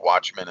whole like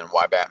Watchmen and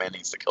why Batman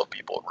needs to kill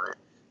people route.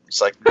 It's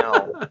like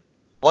no.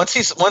 once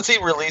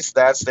he released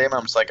that statement,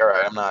 I'm just like, all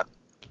right, I'm not.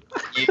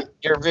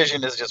 Your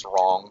vision is just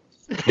wrong.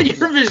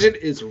 Your vision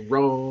is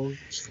wrong.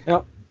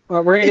 well,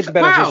 we're gonna get the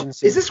better vision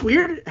soon. Is this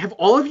weird? Have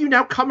all of you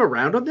now come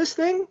around on this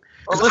thing?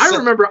 Well, I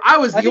remember I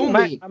was the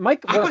only.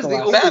 Mike I was the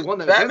only one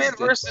that Batman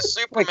against it. versus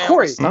Superman. Wait,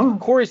 Corey. was No,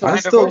 Corey's the I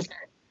last. still-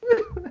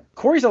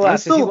 Corey's the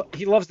last. still-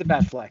 He loves the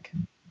Batfleck.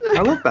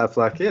 I love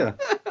Batfleck. Yeah.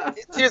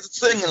 Here's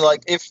the thing,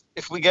 like if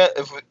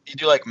you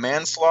do like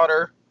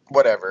manslaughter,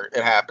 whatever,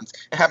 it happens.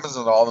 It happens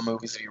in all the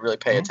movies if you really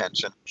pay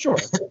attention. Sure.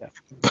 Yeah.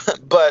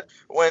 But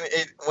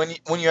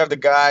when you have the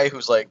guy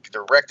who's like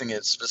directing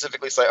it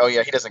specifically say, oh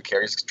yeah, he doesn't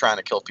care, he's trying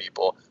to kill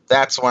people.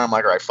 That's when I'm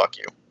like, all right, fuck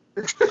you.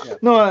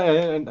 No, I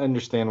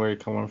understand where you're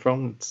coming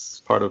from.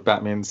 It's part of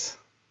Batman's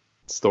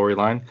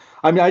storyline.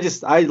 I mean,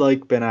 I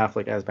like Ben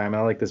Affleck as Batman.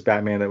 I like this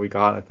Batman that we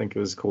got. I think it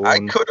was cool. I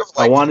and could have.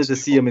 I wanted to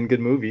see him in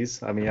good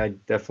movies. I mean, I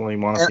definitely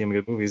want to see him in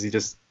good movies. He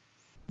just,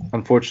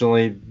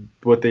 unfortunately,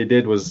 what they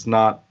did was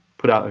not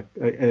put out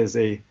as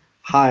a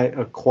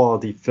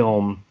quality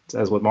film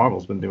as what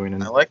Marvel's been doing,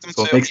 and I liked him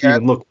so too. it makes it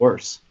even look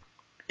worse.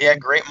 He had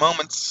great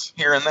moments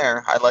here and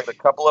there. I liked a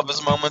couple of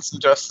his moments in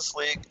Justice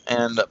League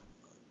and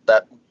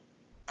that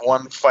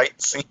one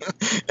fight scene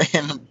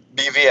in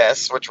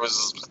BVS, which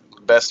was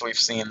the best we've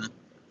seen.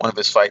 One of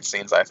his fight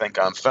scenes, I think,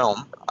 on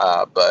film.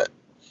 But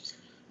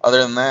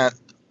other than that,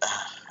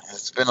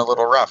 it's been a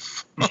little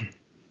rough.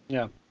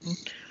 Yeah.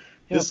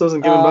 This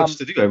doesn't give him much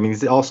to do. I mean,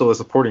 he's also a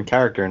supporting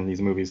character in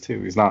these movies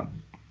too. He's not.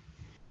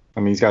 I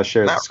mean, he's got to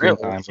share the Not screen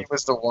really. time. He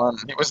was the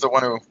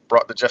one who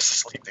brought the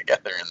Justice League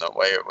together in the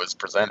way it was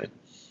presented.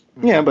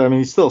 Yeah, but I mean,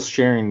 he's still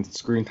sharing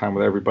screen time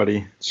with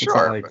everybody. It's Sure,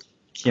 not like but,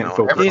 he can't you know,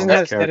 focus He on didn't have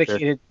his character.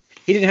 dedicated.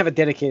 He didn't have a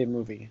dedicated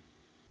movie.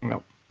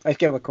 No. I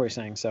get what Corey's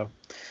saying. So,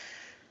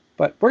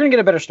 but we're gonna get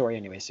a better story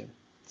anyway soon.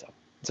 So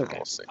it's okay.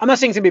 We'll see. I'm not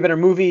saying it's gonna be a better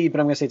movie, but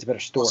I'm gonna say it's a better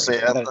story. We'll see.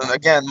 And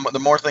again, the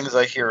more things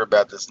I hear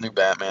about this new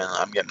Batman,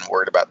 I'm getting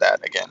worried about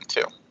that again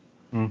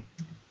too.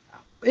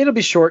 It'll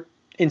be short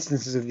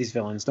instances of these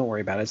villains. Don't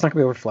worry about it. It's not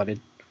gonna be overflooded.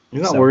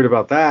 He's not So- worried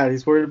about that.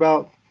 He's worried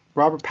about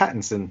Robert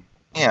Pattinson.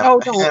 Yeah, Oh,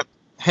 no.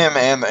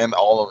 him and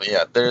all of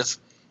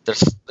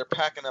they're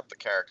packing up the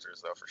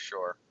characters though for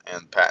sure.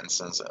 And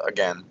Pattinson's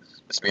again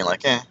just being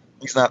like,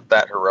 he's not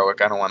that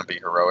heroic. I don't want to be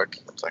heroic.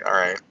 It's like, all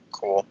right,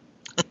 cool.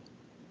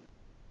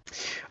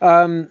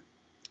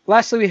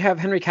 Lastly, we have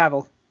Henry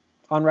Cavill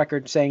on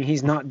record saying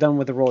he's not done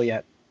with the role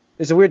yet.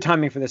 There's a weird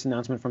timing for this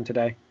announcement from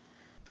today.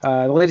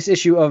 The latest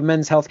issue of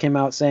Men's Health came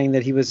out saying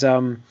that he was,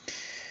 I'm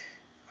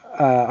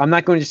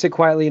not going to sit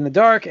quietly in the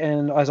dark,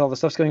 and as all the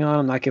stuff's going on,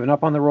 I'm not giving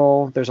up on the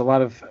role. There's a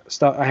lot of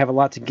stuff. I have a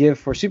lot to give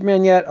for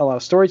Superman yet, a lot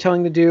of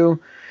storytelling to do,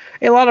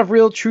 a lot of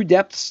real true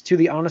depths to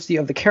the honesty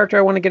of the character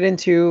I want to get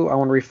into. I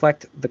want to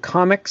reflect the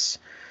comics.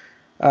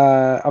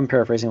 I'm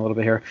paraphrasing a little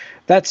bit here.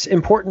 That's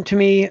important to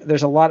me.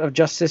 There's a lot of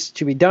justice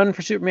to be done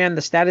for Superman.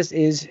 The status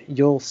is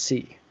you'll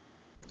see.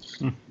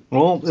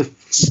 Well,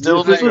 if this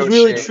was really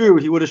negotiating. true,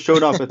 he would have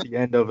showed up at the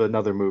end of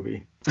another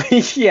movie.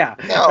 Yeah,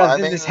 No,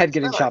 rather than his head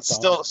getting chopped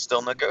it's off.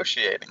 Still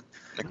negotiating.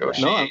 No,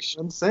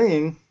 Negotiation. I'm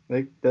saying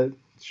like that.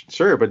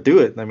 Sure, but do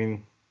it. I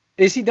mean,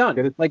 Is he done?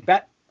 Get it? Like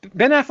Ben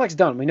Affleck's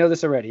done. We know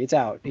this already. It's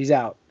out. He's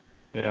out.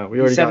 yeah, we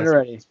He already said got it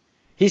already.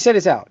 He said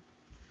it's out.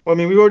 Well, I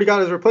mean, we already got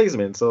his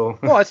replacement, so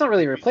Well, it's not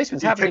really a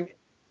replacement. It's happening.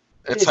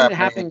 It's Isn't it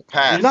happening.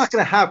 happening- you're not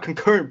gonna have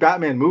concurrent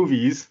Batman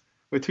movies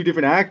with two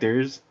different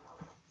actors.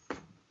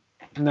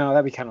 No,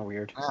 that'd be kind of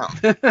weird. Wow.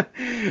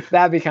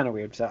 That'd be kind of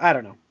weird. So I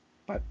don't know.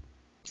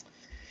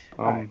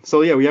 Alright.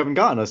 So yeah, we haven't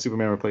gotten a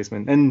Superman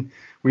replacement, and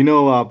we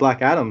know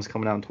Black Adam's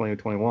coming out in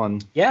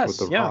 2021. Yes,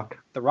 with The yeah. Rock.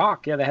 The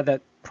Rock. Yeah, they had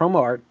that promo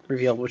art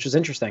revealed, which is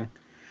interesting.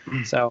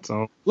 So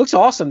So looks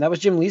awesome. That was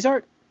Jim Lee's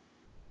art.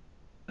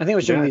 I think it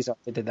was Jim Yeah. Lee's art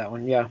that did that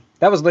one. Yeah,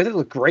 that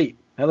looked great.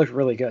 That looked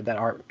really good. That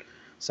art.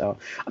 So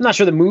I'm not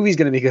sure the movie's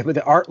gonna be good, but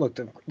the art looked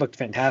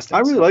fantastic. I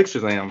really so. like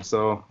Shazam.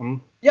 So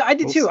Yeah, I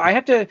did We'll too. see. I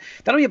have to.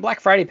 That'll be a Black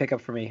Friday pickup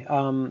for me.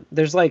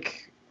 There's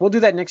we'll do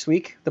that next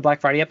week, the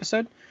Black Friday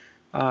episode.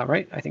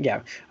 Right? I think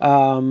yeah.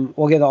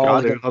 We'll get all.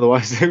 got the it.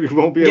 Otherwise, we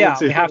won't be able yeah,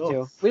 to. we have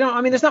to. We don't.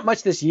 I mean, there's not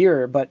much this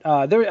year, but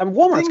Walmart's The thing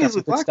got is, some with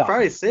good Black stuff.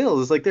 Friday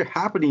sales, it's like they're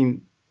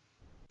happening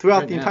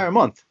throughout Right the now. entire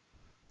month.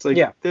 It's like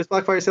Yeah. there's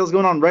Black Friday sales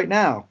going on right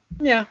now.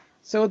 Yeah.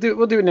 So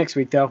we'll do it next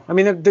week though. I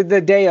mean,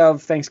 the day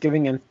of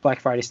Thanksgiving and Black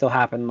Friday still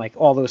happen. Like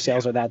all those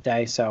sales are that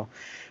day. So,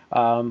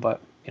 but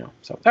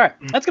so all right,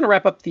 that's gonna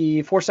wrap up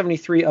the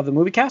 473 of the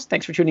Movie Cast.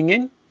 Thanks for tuning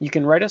in. You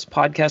can write us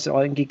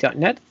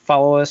podcast@allyoucangeek.net.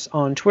 Follow us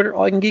on Twitter,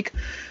 All You Can Geek.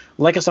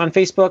 Like us on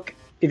Facebook.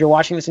 If you're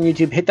watching this on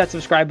YouTube, hit that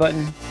subscribe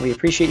button. We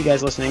appreciate you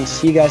guys listening.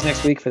 See you guys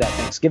next week for that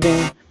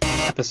Thanksgiving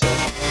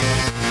episode.